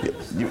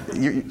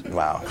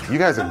 Wow. You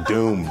guys are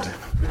doomed.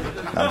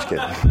 No, I'm just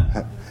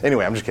kidding.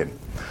 Anyway, I'm just kidding.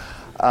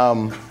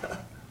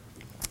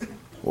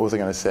 What was I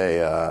going to say?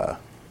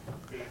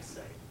 Dave's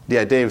site.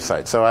 Yeah, Dave's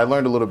site. So I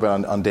learned a little bit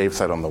on Dave's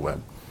site on the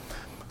web.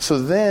 So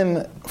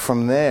then,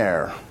 from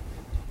there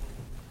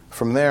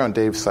on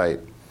Dave's site,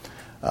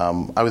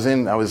 I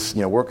was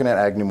working at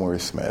Agnew Moyer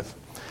Smith,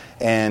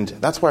 and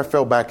that's where I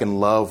fell back in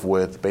love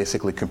with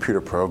basically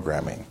computer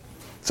programming.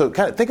 So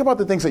kind of think about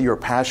the things that you were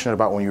passionate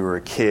about when you were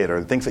a kid, or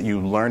the things that you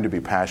learned to be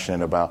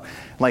passionate about.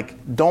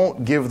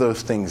 Don't give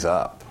those things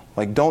up.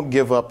 Like, don't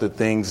give up the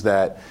things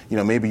that,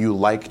 maybe you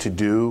like to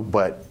do,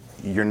 but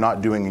you're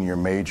not doing in your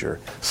major.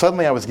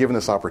 Suddenly I was given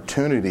this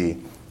opportunity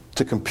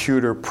to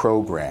computer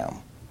program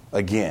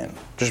again,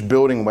 just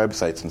building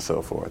websites and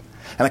so forth.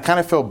 And I kind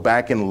of fell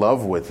back in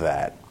love with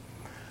that.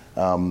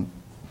 Long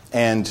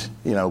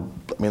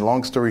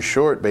story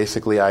short,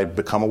 basically I'd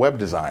become a web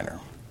designer.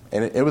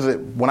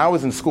 And when I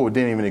was in school, it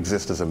didn't even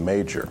exist as a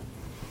major.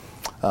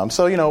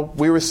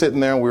 We were sitting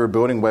there and we were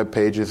building web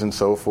pages and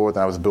so forth,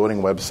 and I was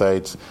building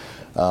websites.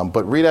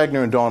 But Reed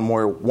Agnew and Dawn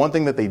Moore, one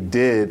thing that they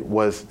did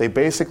was they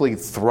basically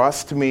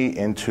thrust me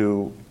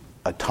into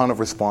a ton of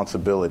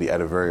responsibility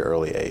at a very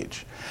early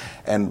age.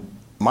 And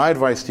my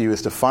advice to you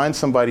is to find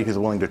somebody who's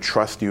willing to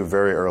trust you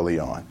very early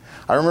on.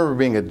 I remember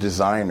being a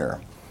designer,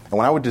 and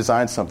when I would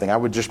design something, I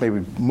would just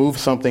maybe move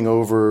something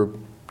over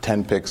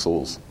 10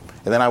 pixels,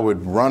 and then I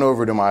would run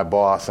over to my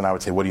boss and I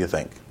would say, "What do you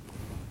think?"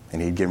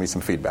 And he'd give me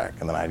some feedback,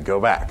 and then I'd go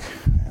back,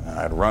 and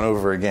I'd run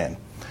over again.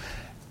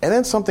 And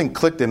then something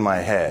clicked in my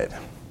head.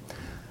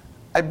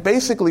 I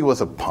basically was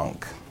a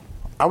punk.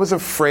 I was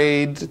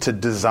afraid to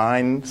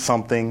design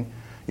something,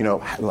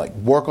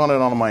 work on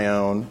it on my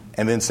own,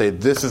 and then say,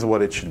 "This is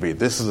what it should be.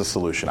 This is the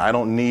solution. I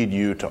don't need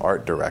you to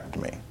art direct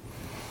me."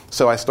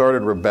 So I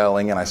started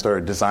rebelling, and I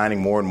started designing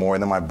more and more,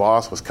 and then my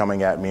boss was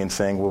coming at me and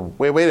saying, "Well,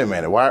 wait a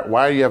minute.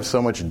 Why do you have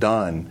so much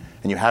done,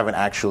 and you haven't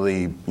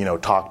actually,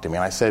 talked to me?"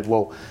 And I said,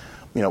 "Well,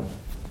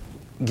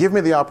 give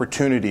me the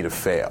opportunity to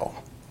fail."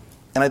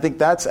 And I think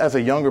that's, as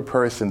a younger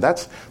person,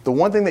 that's the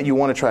one thing that you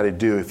want to try to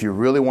do if you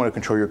really want to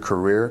control your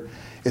career,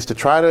 is to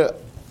try to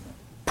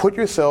put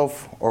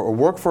yourself or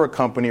work for a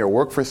company or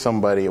work for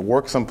somebody or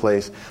work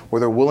someplace where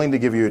they're willing to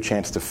give you a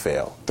chance to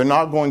fail. They're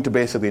not going to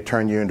basically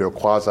turn you into a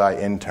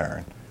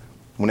quasi-intern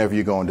whenever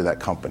you go into that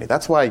company.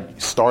 That's why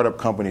startup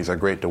companies are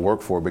great to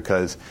work for,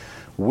 because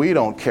we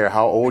don't care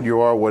how old you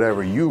are,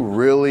 whatever. You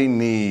really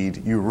need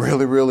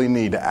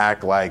to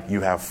act like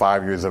you have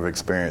 5 years of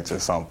experience or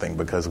something,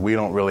 because we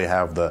don't really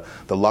have the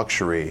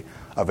luxury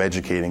of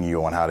educating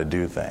you on how to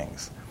do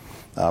things.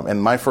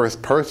 And my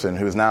first person,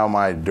 who's now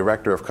my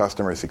director of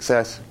customer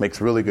success,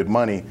 makes really good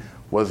money,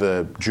 was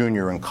a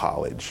junior in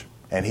college.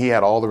 And he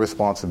had all the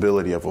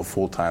responsibility of a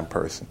full-time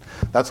person.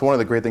 That's one of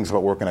the great things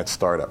about working at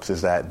startups,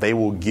 is that they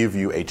will give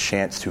you a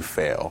chance to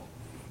fail.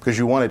 Because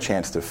you want a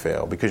chance to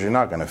fail, because you're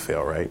not going to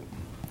fail, right?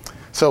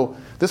 So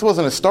this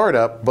wasn't a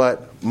startup,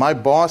 but my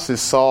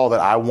bosses saw that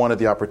I wanted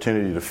the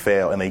opportunity to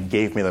fail, and they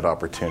gave me that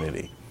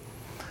opportunity.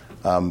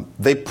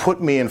 They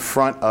put me in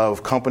front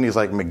of companies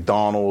like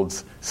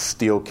McDonald's,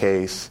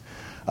 Steelcase,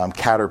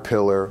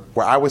 Caterpillar,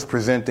 where I was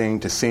presenting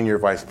to senior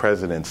vice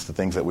presidents the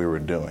things that we were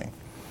doing.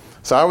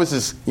 So I was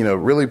this,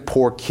 really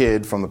poor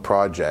kid from the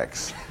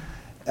projects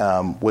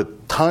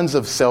with tons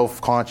of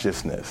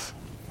self-consciousness.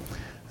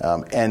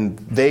 And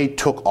they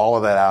took all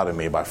of that out of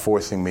me by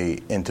forcing me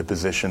into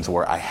positions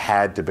where I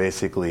had to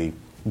basically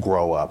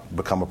grow up,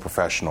 become a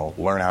professional,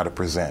 learn how to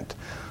present,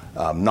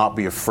 not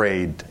be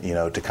afraid,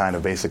 to kind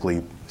of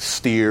basically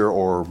steer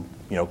or,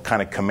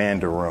 kind of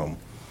command a room,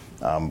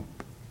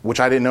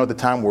 which I didn't know at the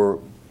time were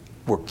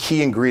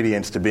key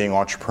ingredients to being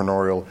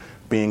entrepreneurial,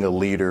 being a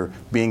leader,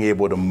 being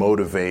able to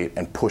motivate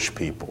and push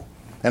people.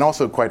 And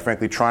also, quite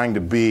frankly, trying to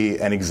be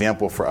an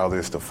example for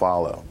others to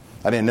follow.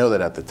 I didn't know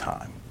that at the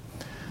time.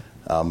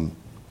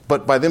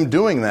 But by them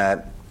doing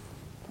that,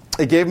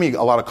 it gave me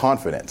a lot of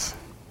confidence.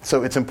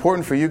 So it's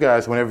important for you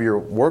guys, whenever you're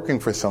working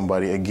for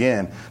somebody,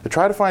 again, to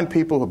try to find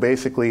people who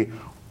basically,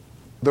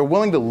 they're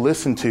willing to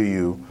listen to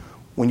you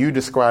when you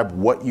describe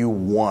what you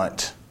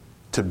want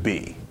to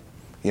be.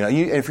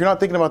 If you're not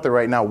thinking about that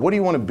right now, what do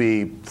you want to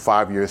be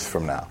 5 years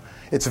from now?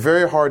 It's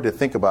very hard to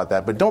think about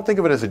that, but don't think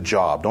of it as a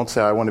job. Don't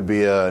say, "I want to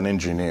be an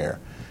engineer."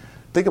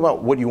 Think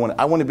about what you want.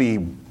 I want to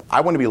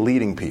be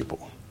leading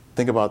people.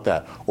 Think about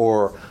that.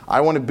 Or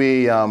I want to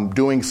be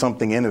doing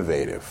something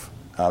innovative.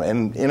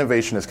 And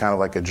innovation is kind of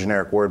like a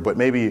generic word, but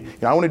maybe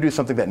I want to do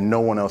something that no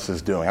one else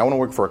is doing. I want to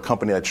work for a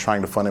company that's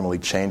trying to fundamentally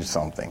change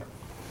something.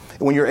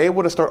 When you're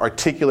able to start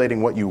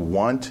articulating what you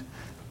want,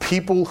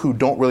 people who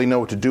don't really know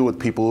what to do with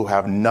people who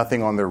have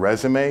nothing on their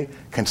resume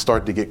can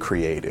start to get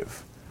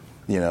creative.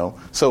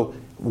 So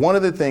one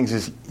of the things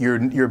is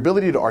your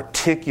ability to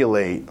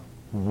articulate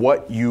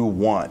what you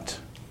want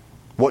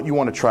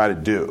to try to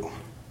do.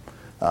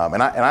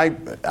 And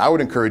I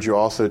would encourage you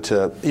also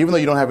to, even though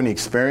you don't have any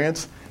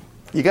experience,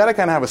 you got to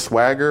kind of have a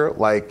swagger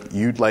like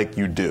you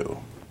do.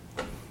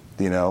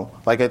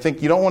 I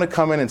think you don't want to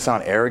come in and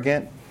sound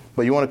arrogant,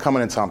 but you want to come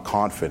in and sound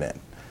confident.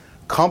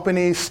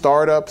 Companies,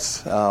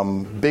 startups,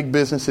 big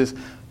businesses,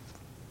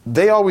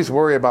 they always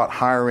worry about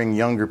hiring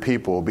younger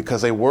people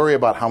because they worry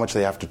about how much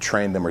they have to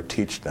train them or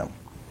teach them.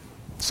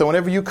 So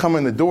whenever you come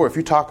in the door, if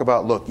you talk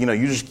about, look,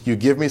 you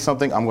give me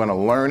something, I'm going to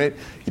learn it.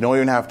 I'm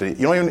going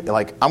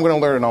to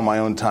learn it on my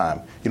own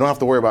time. You don't have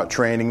to worry about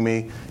training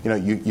me.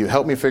 You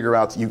help me figure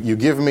out, you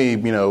give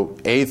me,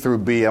 A through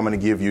B, I'm going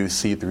to give you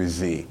C through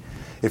Z.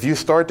 If you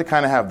start to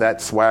kind of have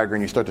that swagger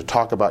and you start to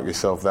talk about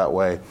yourself that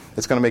way,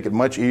 it's going to make it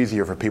much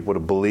easier for people to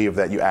believe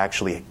that you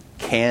actually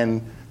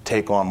can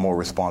take on more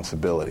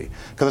responsibility.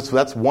 Because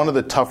that's one of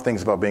the tough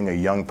things about being a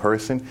young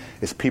person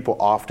is people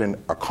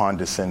often are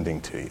condescending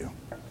to you.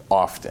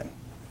 Often.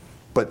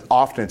 But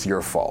often it's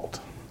your fault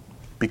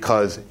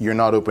because you're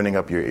not opening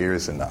up your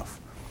ears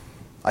enough.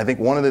 I think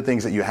one of the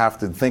things that you have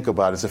to think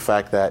about is the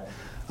fact that,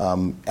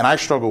 and I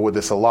struggle with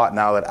this a lot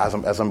now that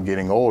as I'm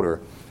getting older,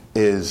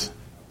 is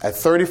at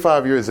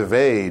 35 years of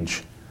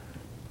age,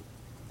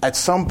 at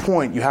some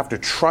point you have to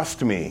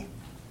trust me,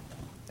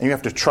 and you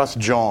have to trust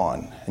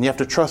John, and you have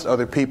to trust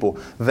other people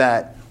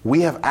that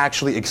we have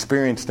actually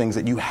experienced things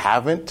that you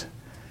haven't,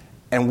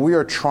 and we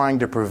are trying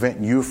to prevent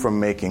you from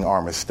making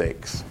our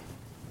mistakes.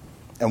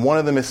 And one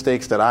of the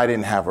mistakes that I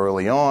didn't have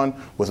early on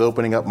was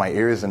opening up my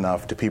ears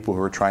enough to people who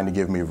were trying to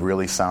give me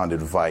really sound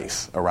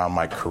advice around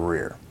my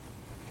career.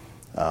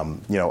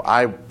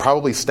 I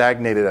probably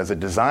stagnated as a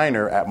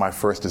designer at my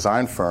first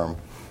design firm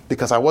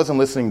because I wasn't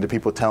listening to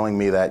people telling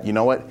me that, you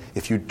know what,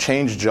 if you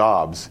change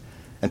jobs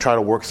and try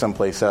to work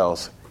someplace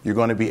else, you're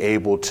going to be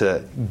able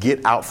to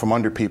get out from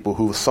under people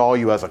who saw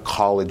you as a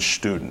college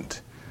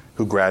student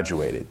who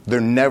graduated. They're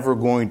never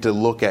going to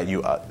look at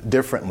you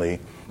differently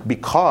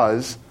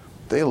because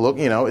they look,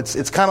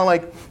 it's kind of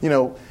like,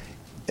 you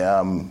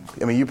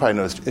probably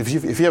noticed,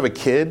 if you have a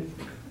kid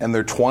and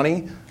they're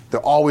 20,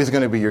 they're always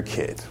going to be your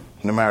kid,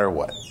 no matter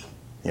what.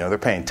 They're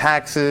paying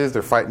taxes,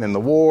 they're fighting in the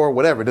war,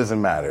 whatever, it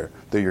doesn't matter.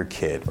 They're your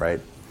kid, right?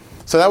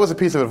 So that was a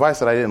piece of advice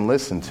that I didn't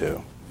listen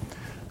to.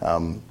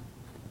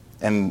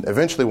 And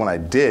eventually when I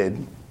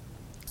did,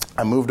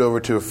 I moved over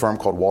to a firm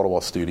called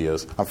Wall-to-Wall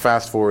Studios. I'm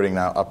fast forwarding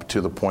now up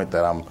to the point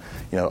that I'm,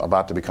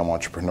 about to become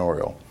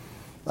entrepreneurial.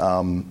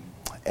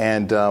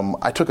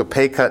 I took a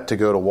pay cut to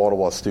go to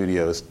Wall-to-Wall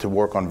Studios to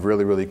work on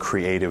really, really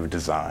creative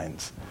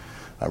designs,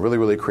 really,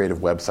 really creative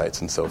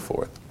websites and so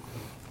forth.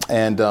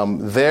 And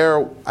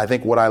there, I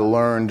think what I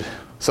learned,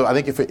 so I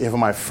think if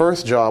my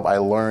first job I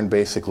learned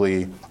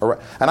basically,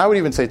 and I would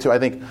even say too, I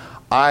think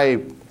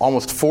I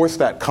almost forced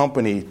that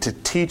company to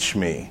teach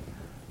me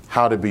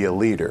how to be a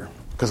leader.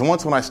 Because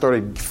once when I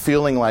started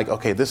feeling like,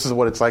 okay, this is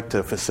what it's like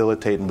to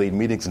facilitate and lead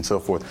meetings and so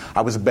forth,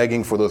 I was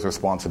begging for those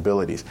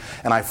responsibilities.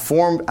 And I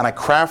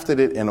crafted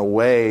it in a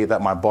way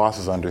that my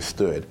bosses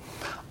understood.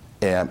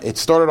 And it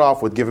started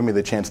off with giving me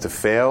the chance to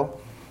fail,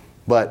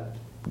 but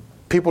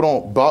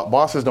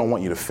bosses don't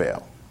want you to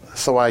fail.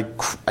 So I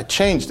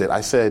changed it.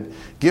 I said,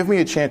 give me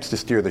a chance to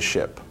steer the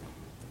ship.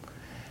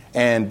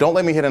 And don't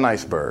let me hit an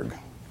iceberg.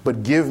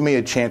 But give me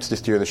a chance to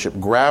steer the ship.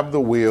 Grab the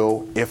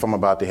wheel if I'm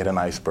about to hit an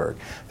iceberg.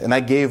 And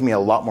that gave me a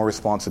lot more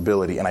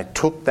responsibility. And I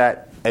took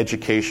that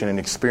education and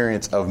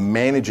experience of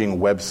managing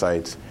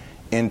websites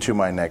into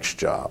my next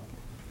job.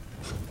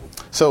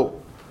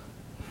 So,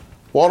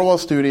 Wall-to-Wall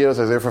Studios,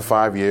 I was there for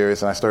 5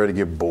 years, and I started to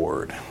get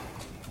bored.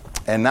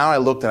 And now I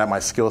looked at my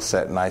skill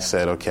set, and I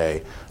said,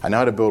 okay, I know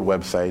how to build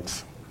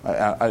websites.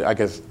 I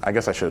guess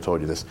I should have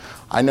told you this.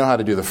 I know how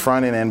to do the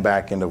front end and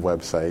back end of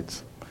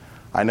websites.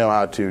 I know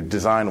how to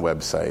design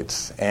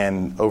websites,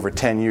 and over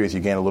 10 years, you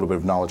gain a little bit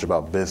of knowledge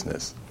about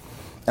business.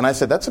 And I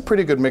said, that's a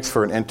pretty good mix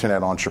for an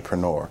internet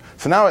entrepreneur.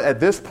 So now at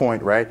this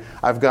point, right,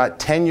 I've got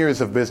 10 years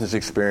of business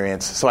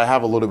experience, so I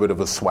have a little bit of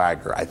a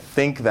swagger. I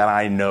think that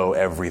I know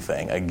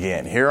everything.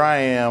 Again, here I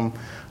am,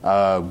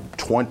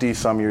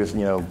 20-some years,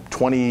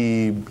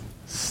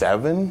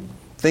 27,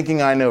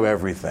 thinking I know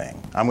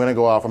everything. I'm going to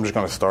go off, I'm just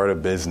going to start a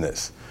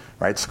business,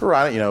 right? Screw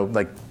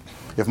it,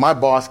 if my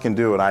boss can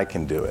do it, I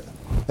can do it.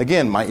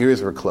 Again, my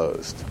ears were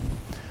closed.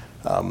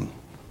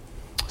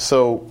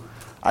 So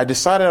I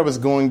decided I was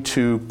going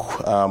to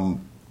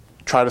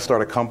try to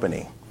start a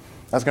company.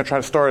 I was going to try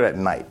to start it at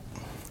night.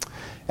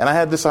 And I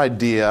had this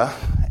idea,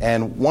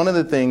 and one of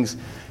the things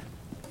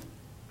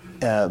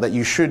that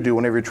you should do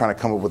whenever you're trying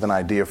to come up with an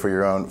idea for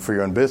your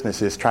own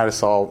business is try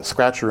to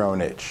scratch your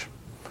own itch.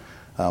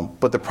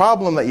 But the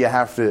problem that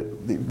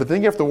the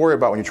thing you have to worry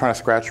about when you're trying to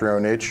scratch your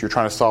own itch, you're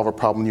trying to solve a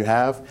problem you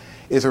have,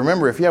 is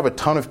remember, if you have a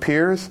ton of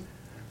peers,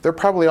 they're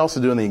probably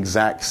also doing the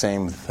exact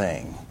same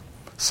thing.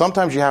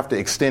 Sometimes you have to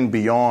extend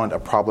beyond a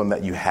problem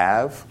that you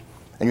have,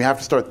 and you have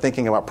to start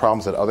thinking about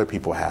problems that other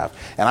people have.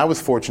 And I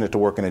was fortunate to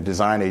work in a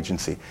design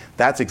agency.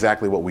 That's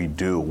exactly what we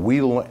do.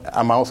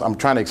 I'm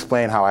trying to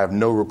explain how I have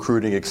no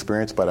recruiting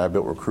experience, but I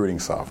built recruiting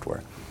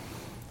software.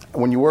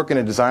 When you work in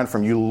a design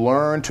firm, you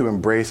learn to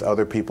embrace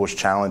other people's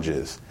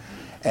challenges.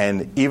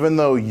 And even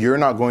though you're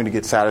not going to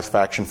get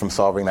satisfaction from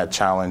solving that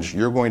challenge,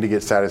 you're going to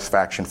get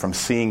satisfaction from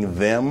seeing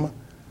them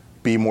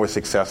be more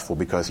successful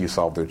because you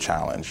solved their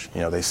challenge.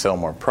 They sell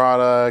more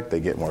product, they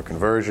get more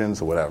conversions,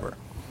 or whatever.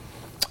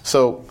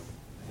 So,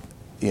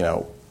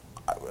 kind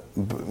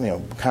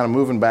of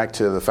moving back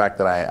to the fact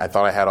that I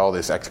thought I had all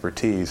this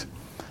expertise,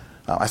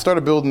 I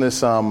started building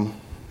this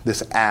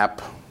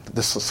app,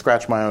 this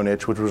Scratch My Own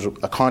Itch, which was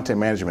a content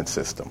management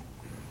system.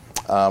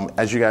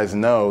 As you guys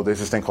know, there's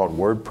this thing called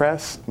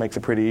WordPress. It makes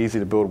it pretty easy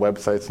to build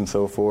websites and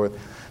so forth.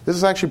 This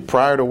is actually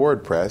prior to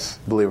WordPress,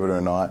 believe it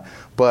or not.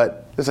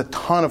 But there's a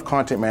ton of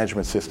content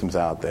management systems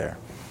out there.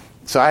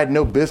 So I had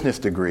no business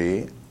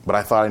degree, but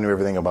I thought I knew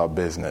everything about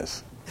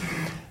business.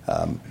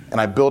 And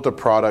I built a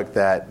product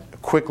that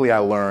quickly I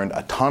learned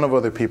a ton of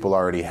other people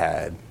already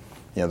had.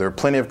 There are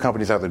plenty of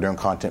companies out there doing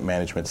content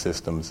management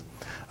systems.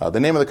 The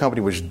name of the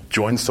company was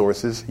Join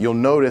Sources. You'll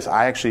notice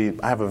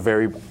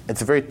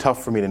it's very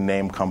tough for me to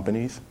name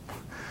companies.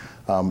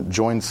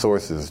 Join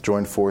Sources,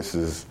 Join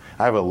Forces.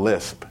 I have a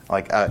lisp.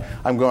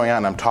 I'm going out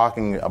and I'm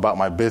talking about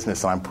my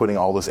business and I'm putting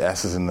all those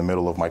S's in the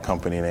middle of my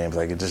company names.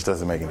 It just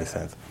doesn't make any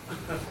sense.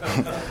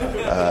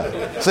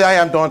 Hi,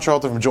 I'm Don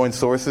Charlton from Join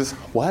Sources.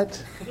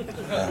 What?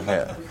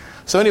 Yeah.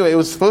 So anyway,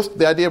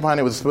 the idea behind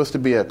it was supposed to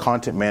be a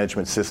content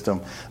management system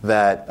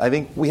that I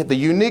think the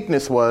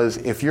uniqueness was,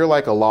 if you're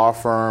like a law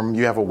firm,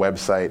 you have a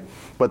website,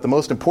 but the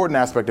most important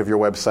aspect of your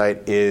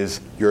website is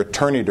your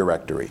attorney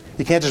directory.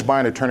 You can't just buy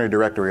an attorney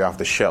directory off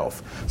the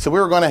shelf. So we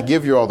were going to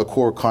give you all the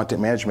core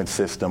content management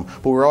system,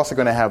 but we're also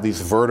going to have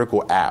these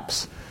vertical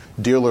apps,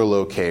 dealer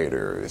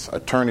locators,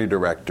 attorney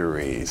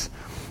directories,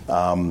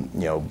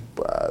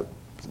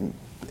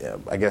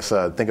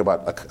 think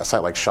about a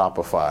site like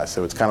Shopify.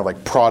 So it's kind of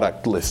like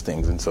product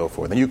listings and so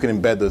forth. And you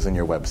can embed those in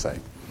your website.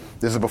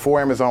 This is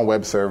before Amazon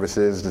Web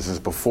Services. This is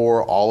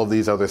before all of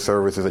these other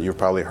services that you've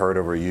probably heard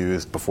of or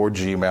used, before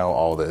Gmail,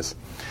 all this.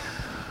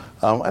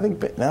 Before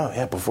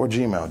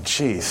Gmail.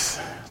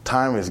 Jeez,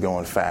 time is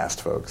going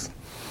fast, folks.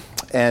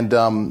 And,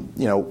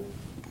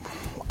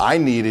 I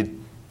needed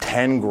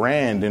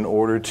 $10,000 in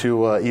order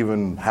to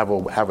even have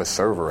a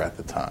server at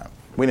the time.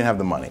 We didn't have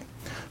the money.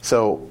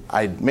 So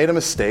I made a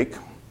mistake.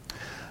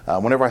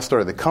 Whenever I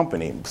started the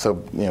company, so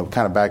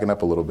kind of backing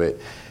up a little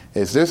bit,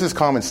 there's this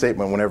common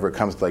statement whenever it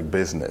comes to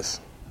business.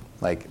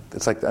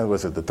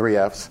 Was it the 3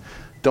 F's?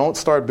 Don't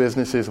start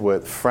businesses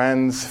with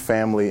friends,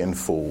 family, and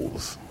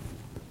fools,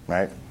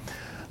 right?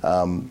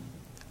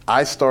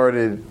 I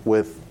started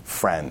with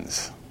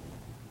friends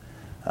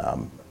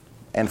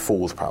and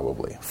fools,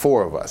 probably.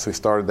 4 of us. We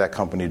started that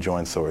company,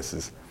 Join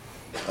Sources.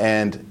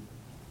 And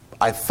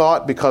I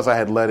thought because I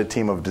had led a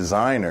team of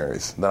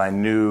designers that I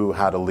knew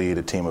how to lead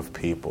a team of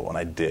people, and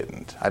I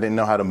didn't. I didn't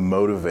know how to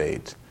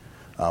motivate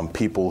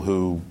people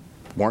who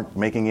weren't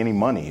making any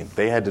money.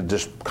 They had to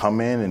just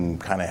come in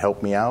and kind of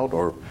help me out.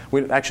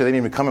 They didn't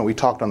even come in. We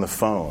talked on the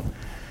phone.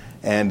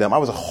 And I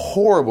was a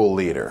horrible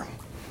leader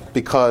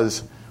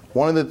because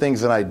one of the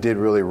things that I did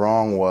really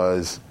wrong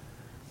was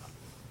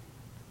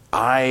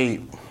I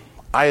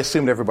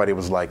assumed everybody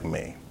was like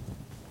me,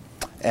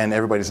 and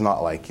everybody's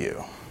not like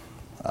you.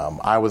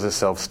 I was a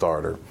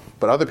self-starter,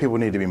 but other people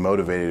need to be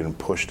motivated and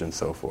pushed and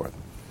so forth.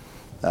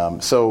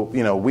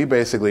 We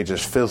basically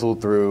just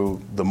fizzled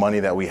through the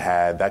money that we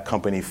had. That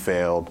company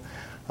failed.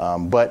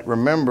 But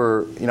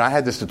remember, I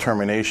had this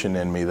determination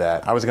in me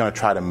that I was going to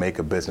try to make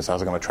a business. I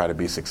was going to try to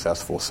be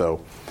successful.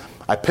 So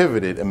I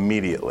pivoted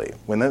immediately.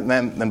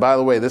 And by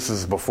the way, this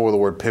is before the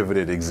word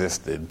pivoted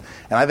existed.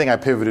 And I think I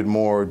pivoted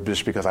more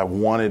just because I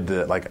wanted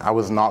to, I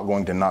was not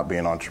going to not be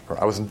an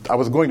entrepreneur. I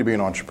was going to be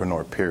an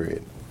entrepreneur,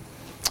 period.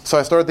 So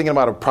I started thinking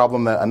about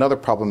another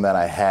problem that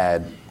I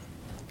had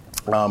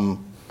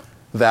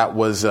that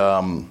was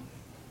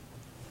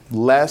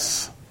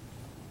less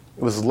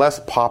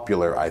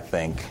popular, I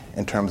think,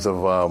 in terms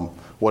of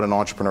what an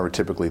entrepreneur would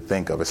typically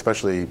think of,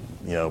 especially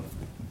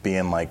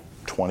being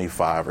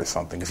 25 or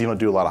something, because you don't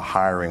do a lot of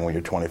hiring when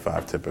you're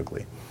 25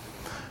 typically.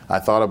 I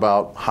thought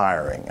about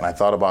hiring, and I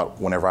thought about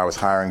whenever I was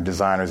hiring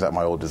designers at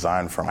my old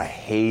design firm. I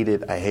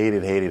hated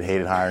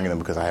hiring them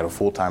because I had a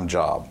full-time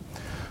job.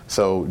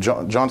 So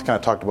John's kind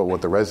of talked about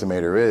what the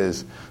Resumator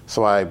is.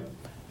 So I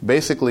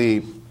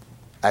basically,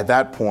 at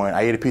that point,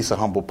 I ate a piece of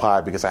humble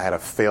pie because I had a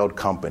failed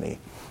company.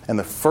 And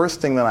the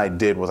first thing that I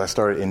did was I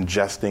started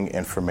ingesting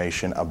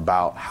information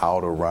about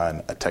how to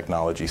run a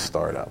technology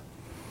startup.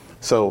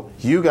 So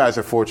you guys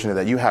are fortunate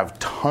that you have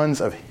tons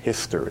of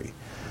history.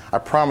 I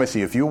promise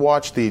you, if you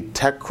watch the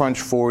TechCrunch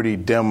 40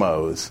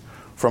 demos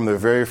from the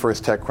very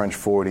first TechCrunch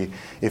 40,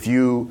 if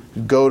you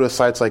go to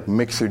sites like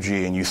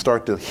Mixergy and you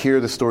start to hear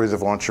the stories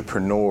of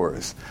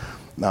entrepreneurs,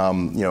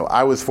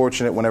 I was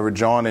fortunate whenever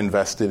John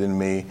invested in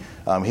me.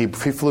 He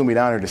flew me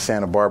down here to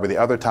Santa Barbara the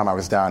other time I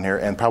was down here,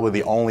 and probably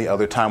the only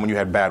other time when you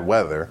had bad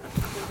weather.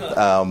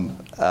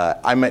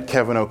 I met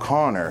Kevin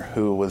O'Connor,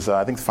 who was,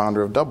 I think, the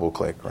founder of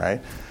DoubleClick, right?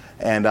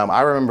 And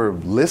I remember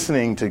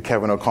listening to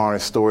Kevin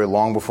O'Connor's story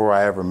long before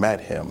I ever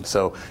met him.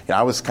 So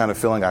I was kind of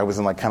feeling I was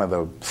in kind of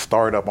the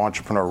startup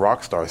entrepreneur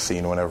rock star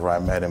scene whenever I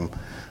met him.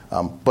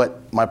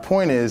 But my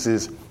point is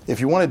if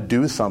you want to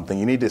do something,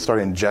 you need to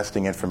start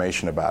ingesting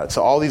information about it.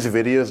 So all these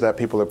videos that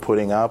people are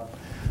putting up,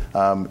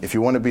 if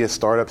you want to be a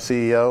startup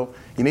CEO,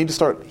 you need to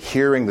start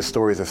hearing the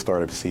stories of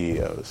startup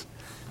CEOs.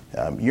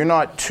 You're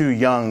not too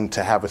young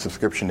to have a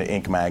subscription to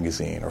Inc.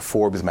 magazine or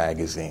Forbes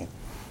magazine.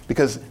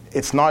 Because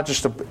it's not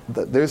just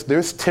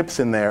there's tips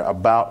in there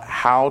about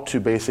how to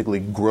basically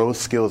grow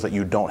skills that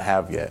you don't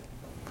have yet.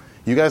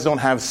 You guys don't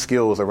have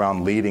skills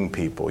around leading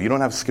people. You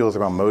don't have skills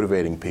around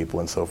motivating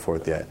people and so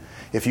forth yet.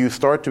 If you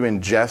start to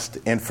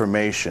ingest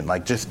information,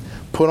 just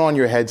put on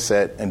your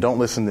headset and don't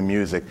listen to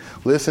music,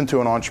 listen to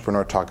an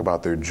entrepreneur talk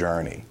about their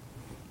journey.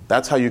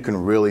 That's how you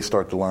can really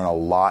start to learn a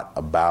lot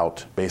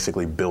about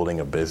basically building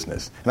a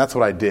business. And that's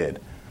what I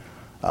did.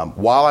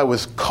 While I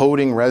was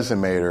coding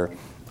Resumator,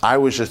 I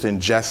was just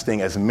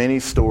ingesting as many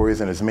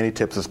stories and as many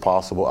tips as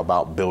possible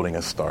about building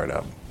a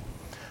startup.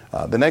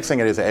 The next thing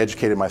I did is I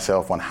educated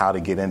myself on how to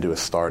get into a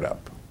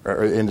startup,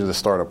 or into the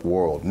startup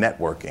world,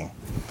 networking.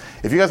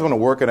 If you guys want to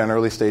work at an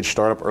early stage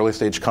startup, early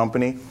stage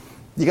company,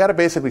 you got to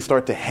basically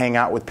start to hang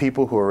out with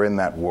people who are in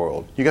that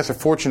world. You guys are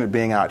fortunate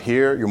being out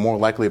here. You're more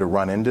likely to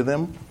run into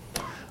them.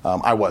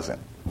 I wasn't.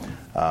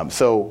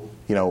 So,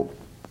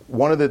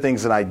 one of the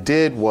things that I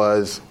did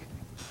was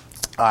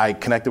I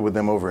connected with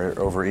them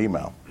over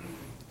email.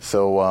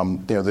 So,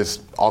 there's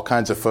all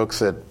kinds of folks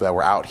that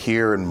were out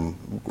here in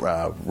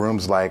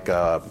rooms like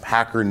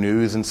Hacker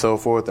News and so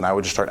forth, and I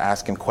would just start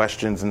asking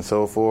questions and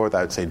so forth.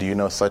 I would say, do you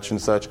know such and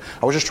such?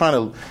 I was just trying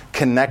to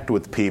connect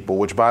with people,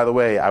 which, by the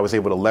way, I was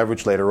able to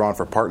leverage later on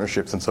for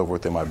partnerships and so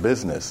forth in my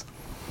business.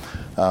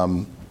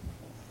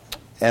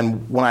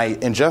 And when I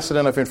ingested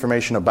enough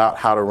information about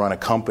how to run a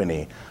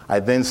company,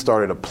 I then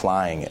started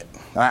applying it.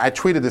 And I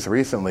tweeted this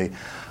recently.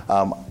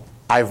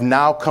 I've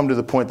now come to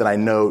the point that I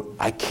know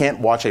I can't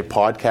watch a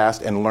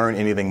podcast and learn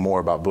anything more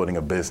about building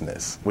a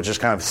business, which is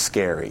kind of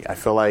scary. I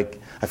feel like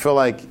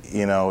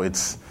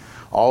it's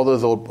all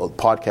those old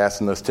podcasts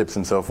and those tips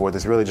and so forth.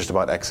 It's really just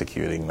about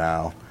executing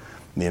now.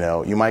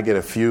 You might get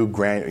a few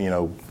grains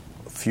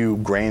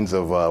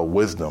of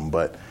wisdom,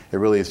 but it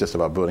really is just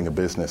about building a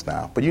business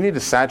now. But you need to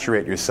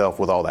saturate yourself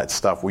with all that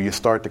stuff where you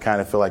start to kind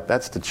of feel like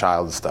that's the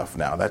child stuff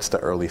now. That's the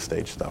early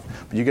stage stuff.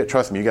 But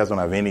trust me, you guys don't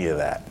have any of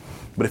that.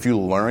 But if you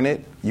learn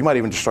it, you might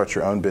even just start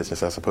your own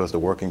business as opposed to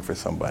working for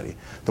somebody.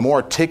 The more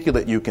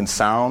articulate you can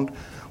sound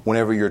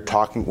whenever you're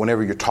talking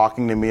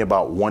to me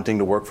about wanting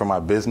to work for my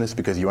business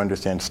because you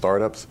understand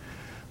startups,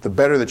 the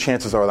better the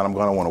chances are that I'm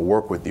going to want to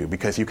work with you,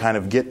 because you kind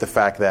of get the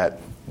fact that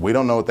we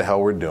don't know what the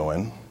hell we're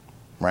doing,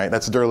 right?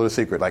 That's the dirty little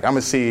secret. Like, I'm a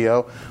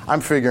CEO,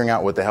 I'm figuring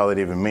out what the hell it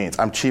even means.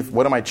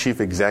 What am I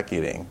chief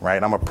executing,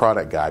 right? I'm a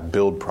product guy,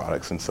 build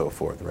products and so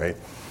forth, right?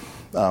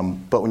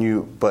 But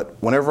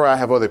whenever I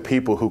have other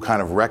people who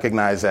kind of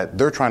recognize that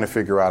they're trying to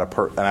figure out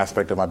an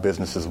aspect of my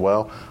business as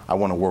well, I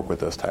want to work with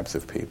those types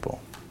of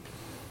people.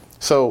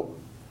 So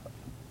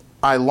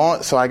I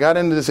got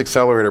into this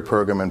accelerator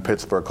program in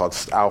Pittsburgh called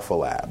Alpha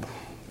Lab.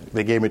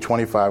 They gave me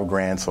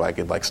 $25,000 so I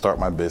could start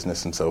my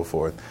business and so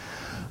forth.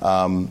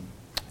 And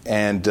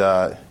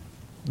the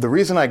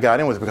reason I got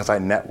in was because I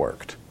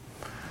networked.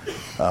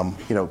 How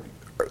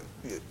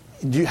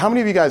many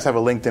of you guys have a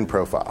LinkedIn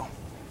profile?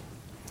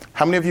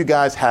 How many of you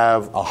guys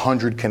have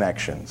 100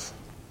 connections?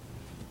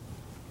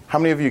 How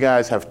many of you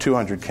guys have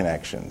 200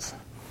 connections?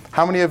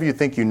 How many of you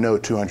think you know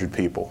 200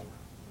 people?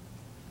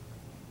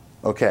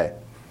 Okay.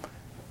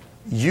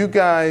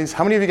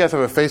 How many of you guys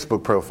have a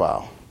Facebook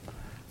profile?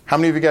 How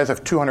many of you guys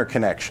have 200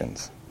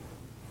 connections?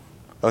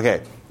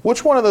 Okay.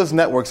 Which one of those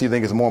networks do you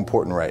think is more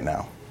important right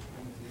now?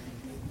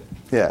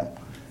 Yeah.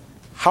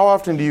 How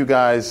often do you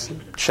guys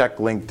check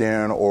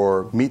LinkedIn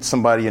or meet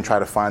somebody and try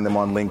to find them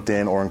on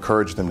LinkedIn or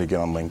encourage them to get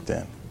on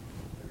LinkedIn?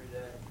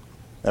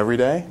 Every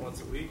day?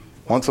 Once a week.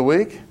 Once a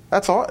week?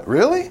 That's all?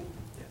 Really?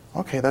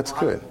 Yeah. Okay, that's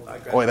good.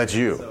 Oh, that's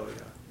you. So,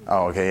 yeah.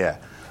 Oh, okay, yeah.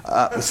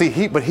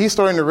 But he's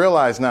starting to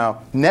realize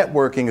now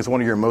networking is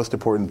one of your most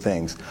important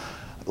things.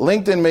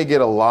 LinkedIn may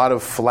get a lot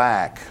of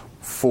flack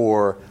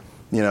for,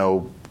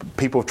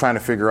 people trying to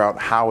figure out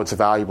how it's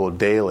valuable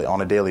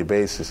on a daily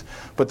basis.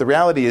 But the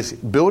reality is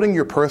building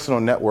your personal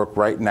network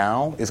right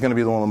now is going to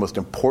be one of the most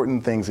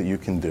important things that you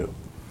can do.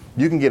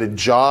 You can get a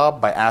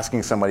job by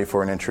asking somebody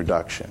for an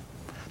introduction.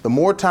 The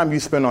more time you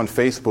spend on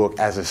Facebook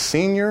as a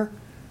senior,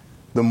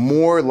 the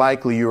more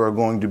likely you are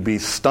going to be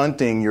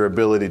stunting your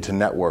ability to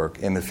network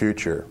in the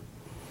future.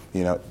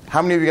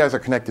 How many of you guys are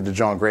connected to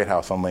John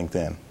Greathouse on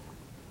LinkedIn?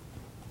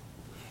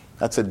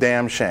 That's a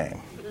damn shame.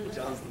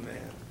 John's the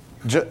man.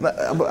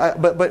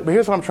 But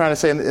here's what I'm trying to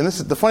say, and this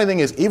is the funny thing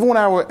is, even when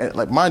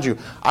mind you,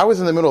 I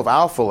was in the middle of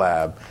Alpha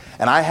Lab,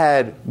 and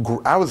I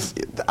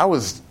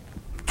was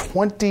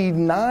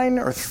 29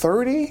 or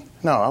 30.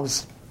 No, I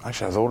was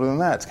older than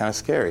that. It's kind of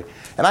scary.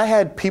 And I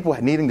had people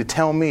needing to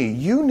tell me,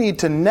 you need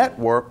to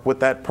network with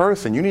that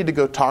person. You need to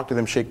go talk to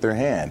them, shake their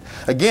hand.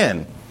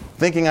 Again,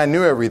 thinking I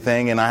knew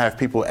everything, and I have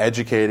people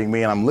educating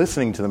me, and I'm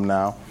listening to them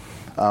now.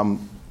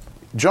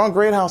 John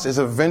Greathouse is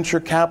a venture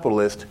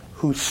capitalist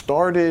who was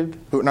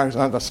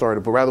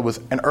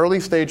an early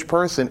stage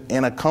person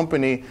in a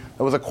company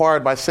that was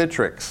acquired by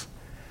Citrix.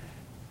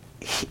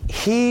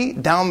 He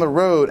down the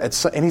road,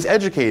 and he's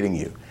educating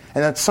you.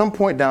 And at some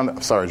point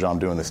sorry, John, I'm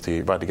doing this to you.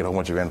 You're about to get a whole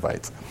bunch of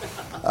invites.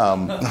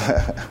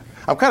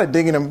 I'm kind of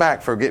digging him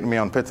back for getting me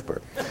on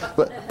Pittsburgh.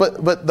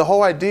 But the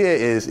whole idea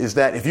is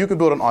that if you can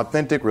build an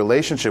authentic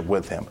relationship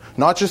with him,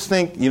 not just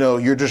think,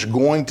 you're just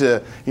going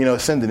to,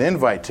 send an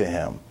invite to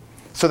him,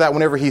 so that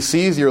whenever he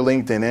sees your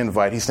LinkedIn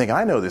invite, he's thinking,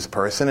 I know this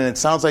person, and it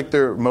sounds like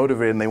they're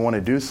motivated and they want to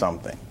do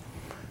something.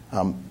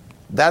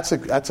 That's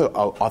an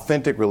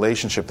authentic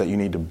relationship that you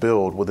need to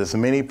build with as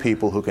many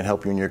people who can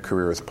help you in your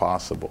career as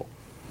possible.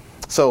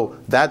 So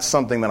that's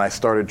something that I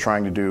started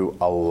trying to do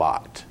a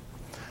lot.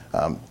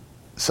 I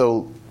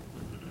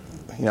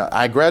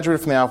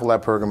graduated from the Alpha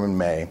Lab program in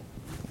May. I'm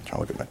trying to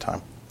look at my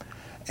time.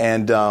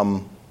 And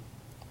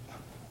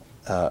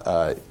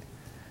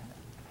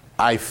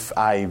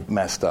I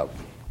messed up.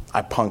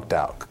 I punked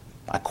out.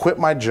 I quit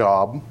my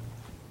job.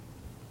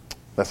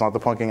 That's not the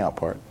punking out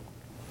part.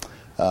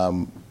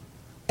 And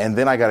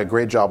then I got a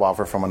great job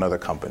offer from another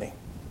company.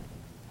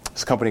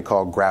 It's a company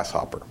called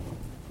Grasshopper.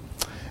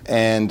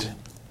 And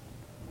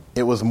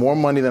it was more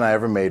money than I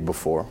ever made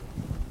before.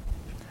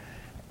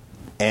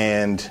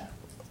 And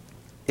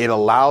it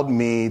allowed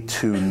me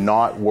to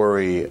not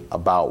worry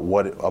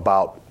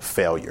about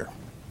failure.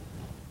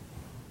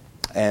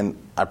 And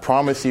I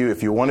promise you,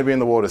 if you want to be in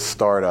the world of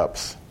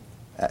startups,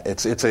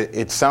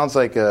 it sounds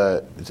like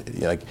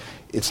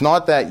it's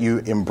not that you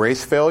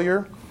embrace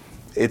failure,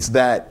 it's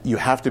that you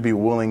have to be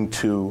willing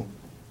to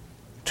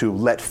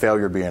let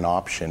failure be an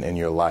option in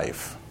your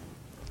life.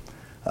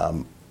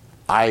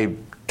 I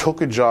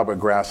took a job at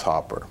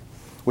Grasshopper,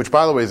 which,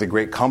 by the way, is a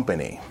great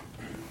company,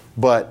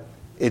 but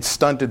it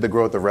stunted the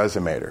growth of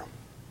Resumator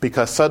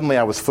because suddenly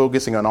I was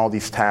focusing on all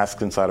these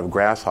tasks inside of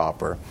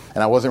Grasshopper,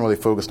 and I wasn't really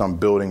focused on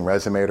building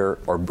Resumator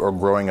or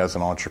growing as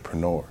an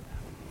entrepreneur.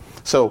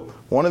 So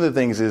one of the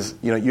things is,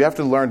 you have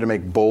to learn to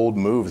make bold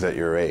moves at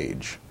your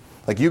age.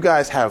 Like you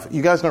guys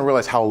don't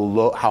realize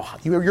how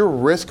your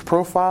risk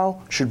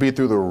profile should be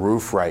through the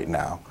roof right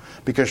now.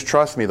 Because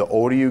trust me, the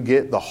older you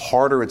get, the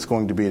harder it's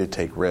going to be to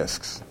take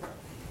risks,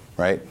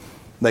 right?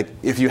 Like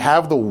if you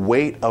have the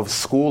weight of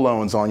school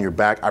loans on your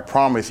back, I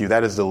promise you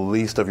that is the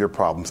least of your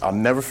problems. I'll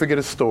never forget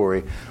a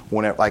story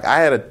when I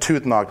had a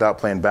tooth knocked out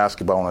playing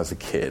basketball when I was a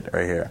kid,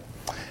 right here.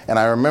 And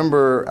I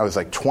remember I was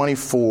like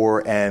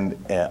 24, and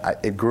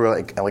it grew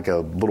like a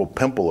little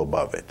pimple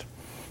above it,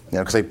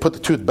 because they put the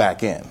tooth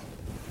back in.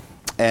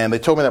 And they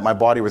told me that my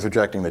body was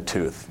rejecting the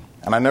tooth.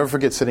 And I never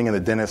forget sitting in the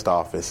dentist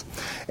office,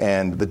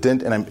 and the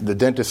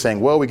dentist saying,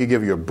 well, we could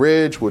give you a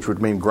bridge, which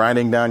would mean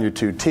grinding down your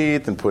 2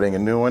 teeth and putting a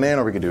new one in,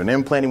 or we could do an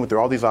implanting. There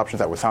were all these options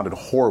that sounded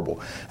horrible.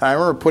 And I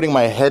remember putting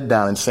my head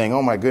down and saying,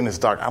 oh my goodness,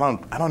 doc, I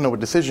don't know what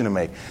decision to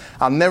make.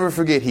 I'll never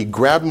forget, he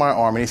grabbed my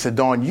arm and he said,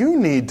 Dawn, you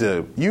need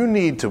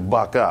to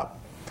buck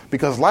up,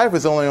 because life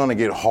is only going to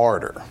get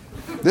harder.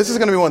 This is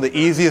going to be one of the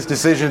easiest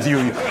decisions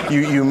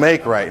you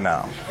make right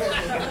now.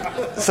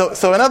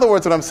 So in other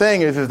words, what I'm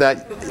saying is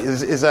that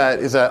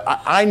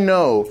I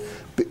know,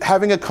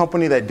 having a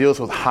company that deals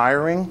with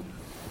hiring,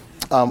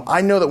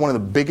 I know that one of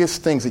the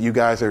biggest things that you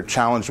guys are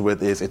challenged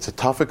with is it's a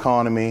tough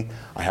economy.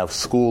 I have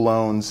school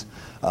loans,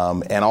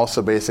 and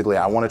also basically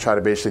I want to try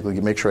to basically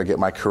make sure I get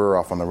my career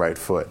off on the right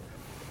foot.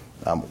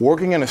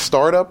 Working in a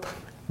startup,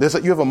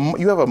 you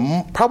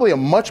have probably a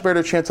much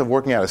better chance of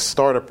working at a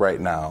startup right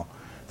now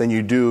than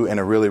you do in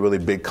a really, really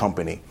big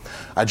company.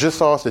 I just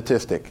saw a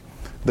statistic.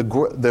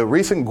 The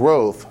recent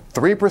growth,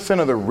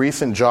 3% of the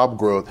recent job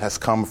growth has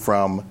come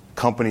from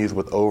companies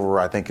with over,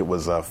 I think it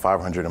was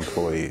 500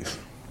 employees.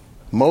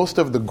 Most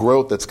of the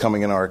growth that's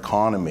coming in our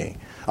economy,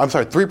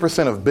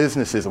 3% of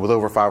businesses with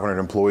over 500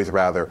 employees,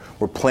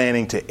 were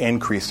planning to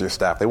increase their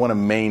staff. They want to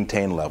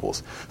maintain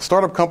levels.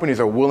 Startup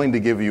companies are willing to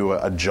give you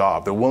a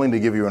job. They're willing to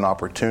give you an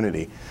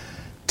opportunity.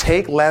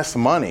 Take less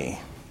money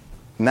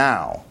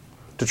now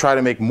to try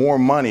to make more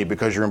money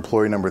because you're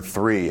employee number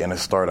 3 in a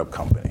startup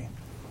company.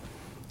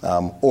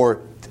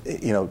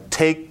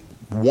 Take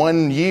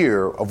 1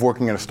 year of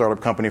working in a startup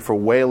company for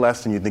way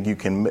less than you think you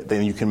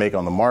can make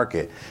on the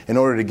market in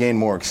order to gain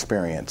more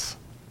experience.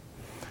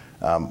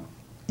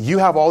 You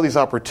have all these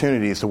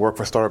opportunities to work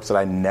for startups that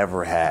I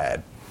never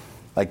had.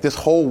 Like this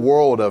whole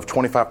world of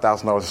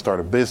 $25,000 to start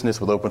a business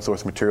with open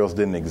source materials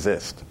didn't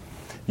exist.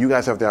 You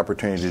guys have the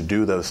opportunity to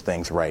do those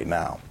things right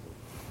now.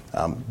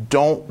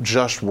 Don't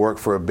just work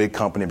for a big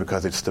company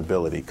because it's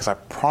stability, because I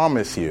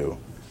promise you,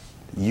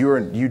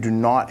 you do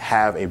not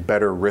have a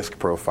better risk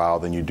profile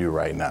than you do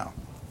right now.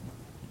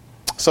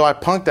 So I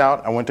punked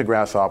out. I went to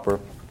Grasshopper.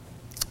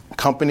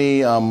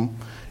 Company,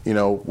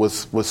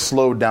 was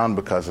slowed down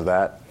because of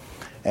that.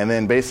 And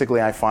then basically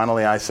I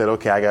said,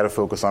 okay, I got to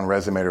focus on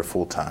Resumator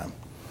full time.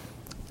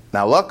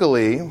 Now,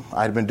 luckily,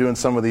 I'd been doing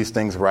some of these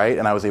things right,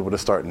 and I was able to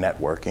start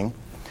networking.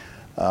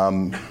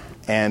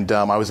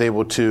 I was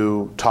able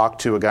to talk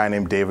to a guy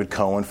named David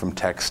Cohen from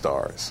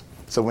Techstars.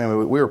 So we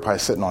were probably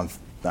sitting on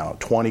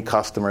 20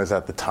 customers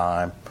at the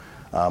time,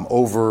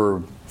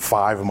 over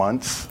 5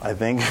 months, I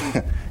think.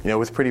 It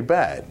was pretty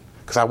bad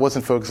because I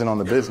wasn't focusing on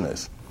the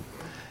business.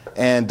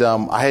 And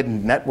I had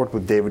networked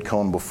with David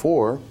Cohen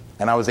before,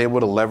 and I was able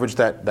to leverage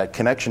that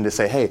connection to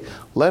say, hey,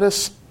 let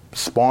us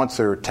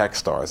sponsor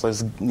Techstars.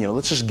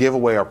 Let's just give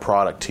away our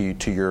product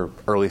to your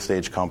early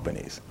stage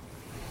companies.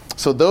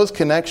 So those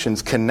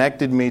connections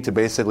connected me to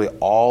basically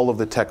all of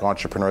the tech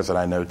entrepreneurs that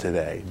I know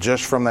today,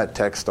 just from that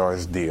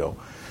Techstars deal.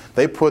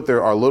 They put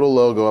our little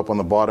logo up on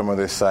the bottom of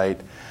their site,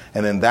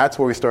 and then that's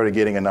where we started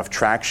getting enough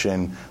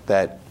traction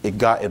that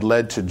it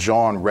led to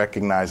John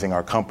recognizing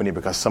our company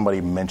because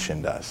somebody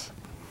mentioned us.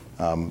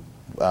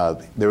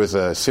 There was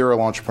a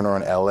serial entrepreneur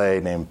in LA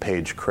named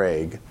Paige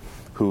Craig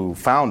who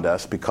found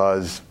us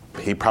because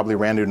he probably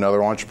ran into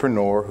another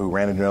entrepreneur who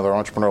ran into another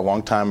entrepreneur a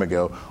long time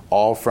ago,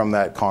 all from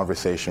that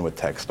conversation with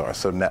Techstars,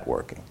 so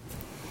networking.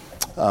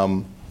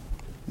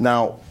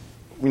 Now,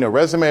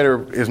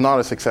 Resumator is not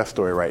a success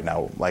story right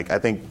now. Like I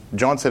think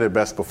John said it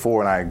best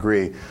before, and I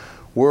agree.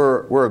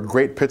 we're a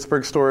great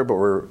Pittsburgh story,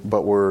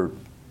 but we're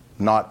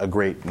not a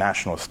great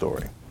national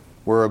story.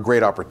 We're a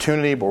great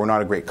opportunity, but we're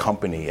not a great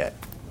company yet.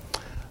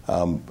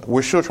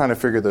 We're still trying to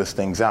figure those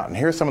things out. And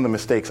here's some of the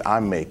mistakes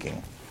I'm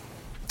making.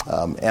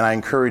 And I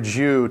encourage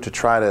you to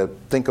try to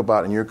think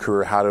about in your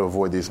career how to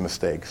avoid these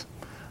mistakes.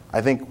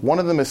 I think one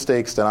of the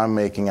mistakes that I'm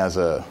making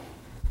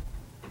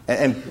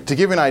and to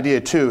give you an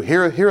idea too,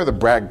 here are the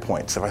brag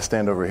points. If I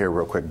stand over here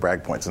real quick,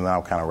 brag points, and then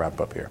I'll kind of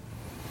wrap up here.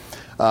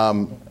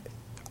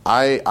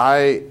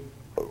 I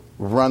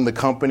run the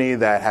company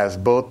that has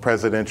both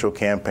presidential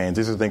campaigns.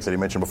 These are things that he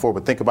mentioned before,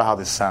 but think about how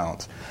this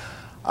sounds.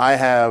 We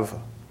have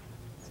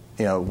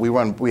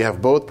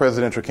both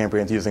presidential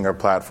campaigns using our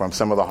platform,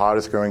 some of the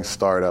hottest growing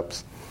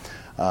startups.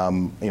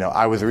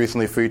 I was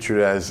recently featured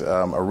as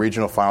a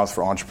regional finalist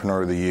for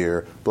Entrepreneur of the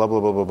Year, blah, blah,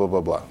 blah, blah, blah,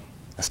 blah, blah.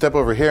 I step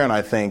over here and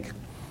I think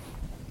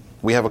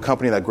we have a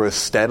company that grows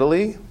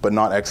steadily, but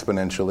not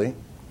exponentially.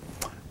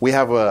 We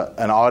have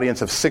an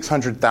audience of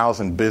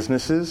 600,000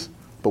 businesses,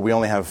 but we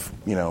only have,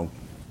 a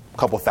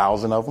couple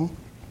thousand of them.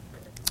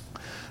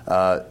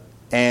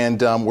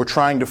 And we're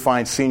trying to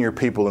find senior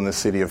people in the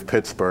city of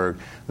Pittsburgh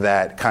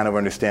that kind of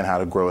understand how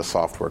to grow a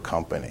software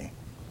company.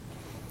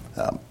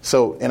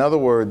 So in other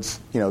words,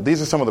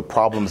 these are some of the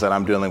problems that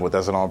I'm dealing with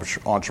as an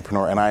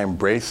entrepreneur, and I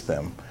embrace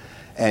them.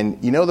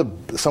 And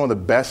some of the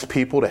best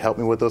people to help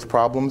me with those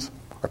problems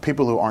are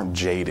people who aren't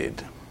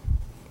jaded,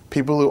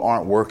 people who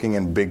aren't working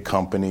in big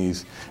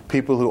companies,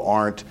 people who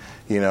aren't,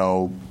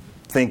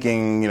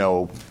 thinking, in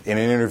an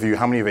interview,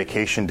 how many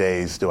vacation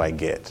days do I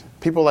get?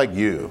 People like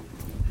you,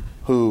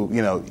 who,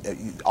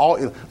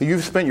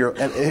 you've spent your,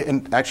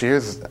 and actually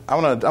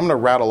I'm gonna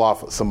rattle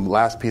off some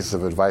last pieces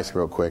of advice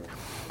real quick.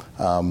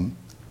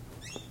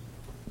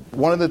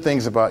 One of the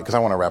things because I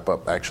want to wrap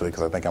up actually,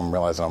 because I think I'm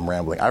realizing I'm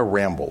rambling. I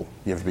ramble.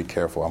 You have to be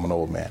careful. I'm an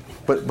old man.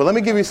 But let me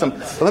give you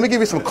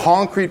some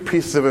concrete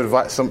pieces of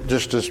advice. Some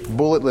just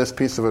bullet list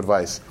pieces of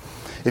advice.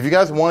 If you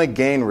guys want to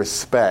gain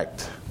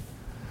respect,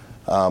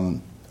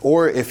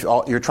 or if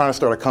you're trying to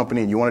start a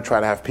company and you want to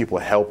try to have people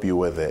help you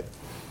with it,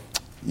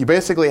 you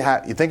basically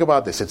you think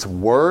about this. It's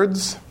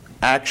words,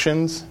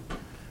 actions,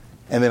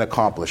 and then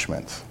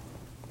accomplishments.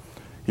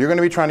 You're going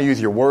to be trying to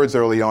use your words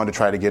early on to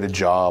try to get a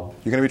job.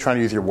 You're going to be trying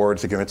to use your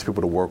words to convince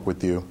people to work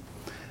with you.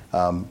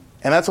 And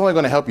that's only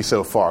going to help you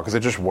so far because they're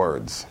just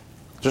words.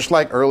 Just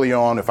like early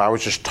on, if I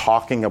was just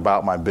talking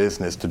about my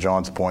business, to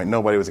John's point,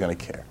 nobody was going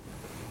to care.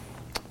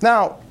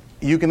 Now,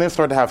 you can then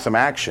start to have some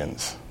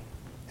actions.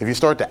 If you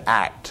start to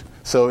act.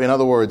 So in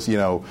other words,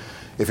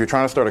 if you're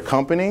trying to start a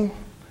company,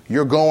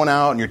 you're going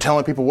out and you're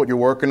telling people what you're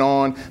working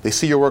on. They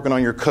see you're working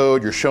on your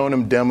code. You're showing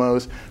them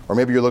demos. Or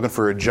maybe you're looking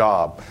for a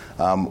job.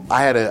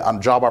 I had a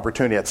job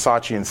opportunity at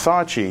Saatchi &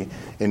 Saatchi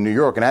in New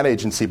York, an ad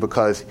agency,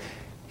 because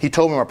he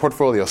told me my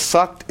portfolio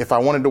sucked. If I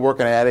wanted to work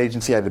in an ad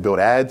agency, I had to build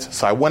ads.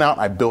 So I went out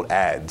and I built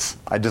ads.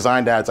 I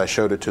designed ads. I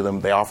showed it to them.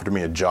 They offered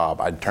me a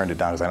job. I turned it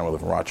down because I don't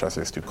live in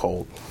Rochester. It's too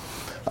cold.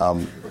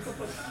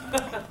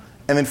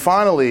 And then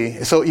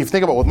finally, so you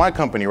think about with my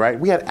company, right?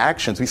 We had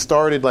actions. We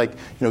started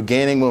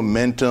gaining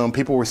momentum.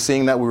 People were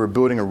seeing that we were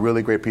building a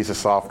really great piece of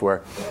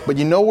software. But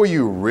where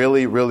you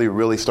really, really,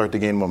 really start to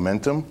gain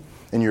momentum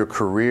in your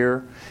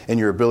career and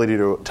your ability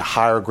to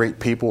hire great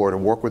people or to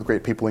work with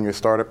great people in your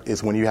startup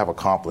is when you have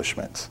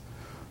accomplishments.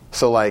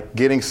 So like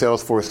getting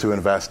Salesforce to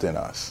invest in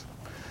us,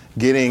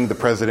 getting the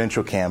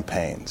presidential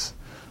campaigns.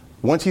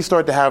 Once you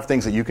start to have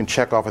things that you can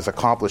check off as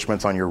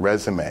accomplishments on your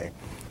resume,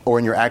 or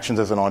in your actions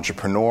as an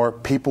entrepreneur,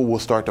 people will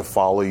start to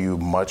follow you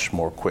much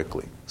more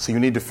quickly. So you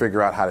need to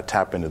figure out how to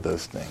tap into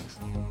those things.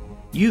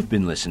 You've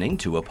been listening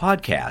to a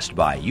podcast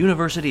by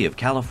University of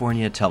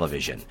California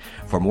Television.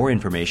 For more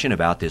information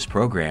about this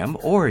program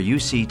or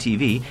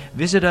UCTV,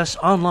 visit us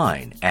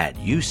online at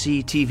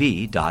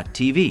uctv.tv.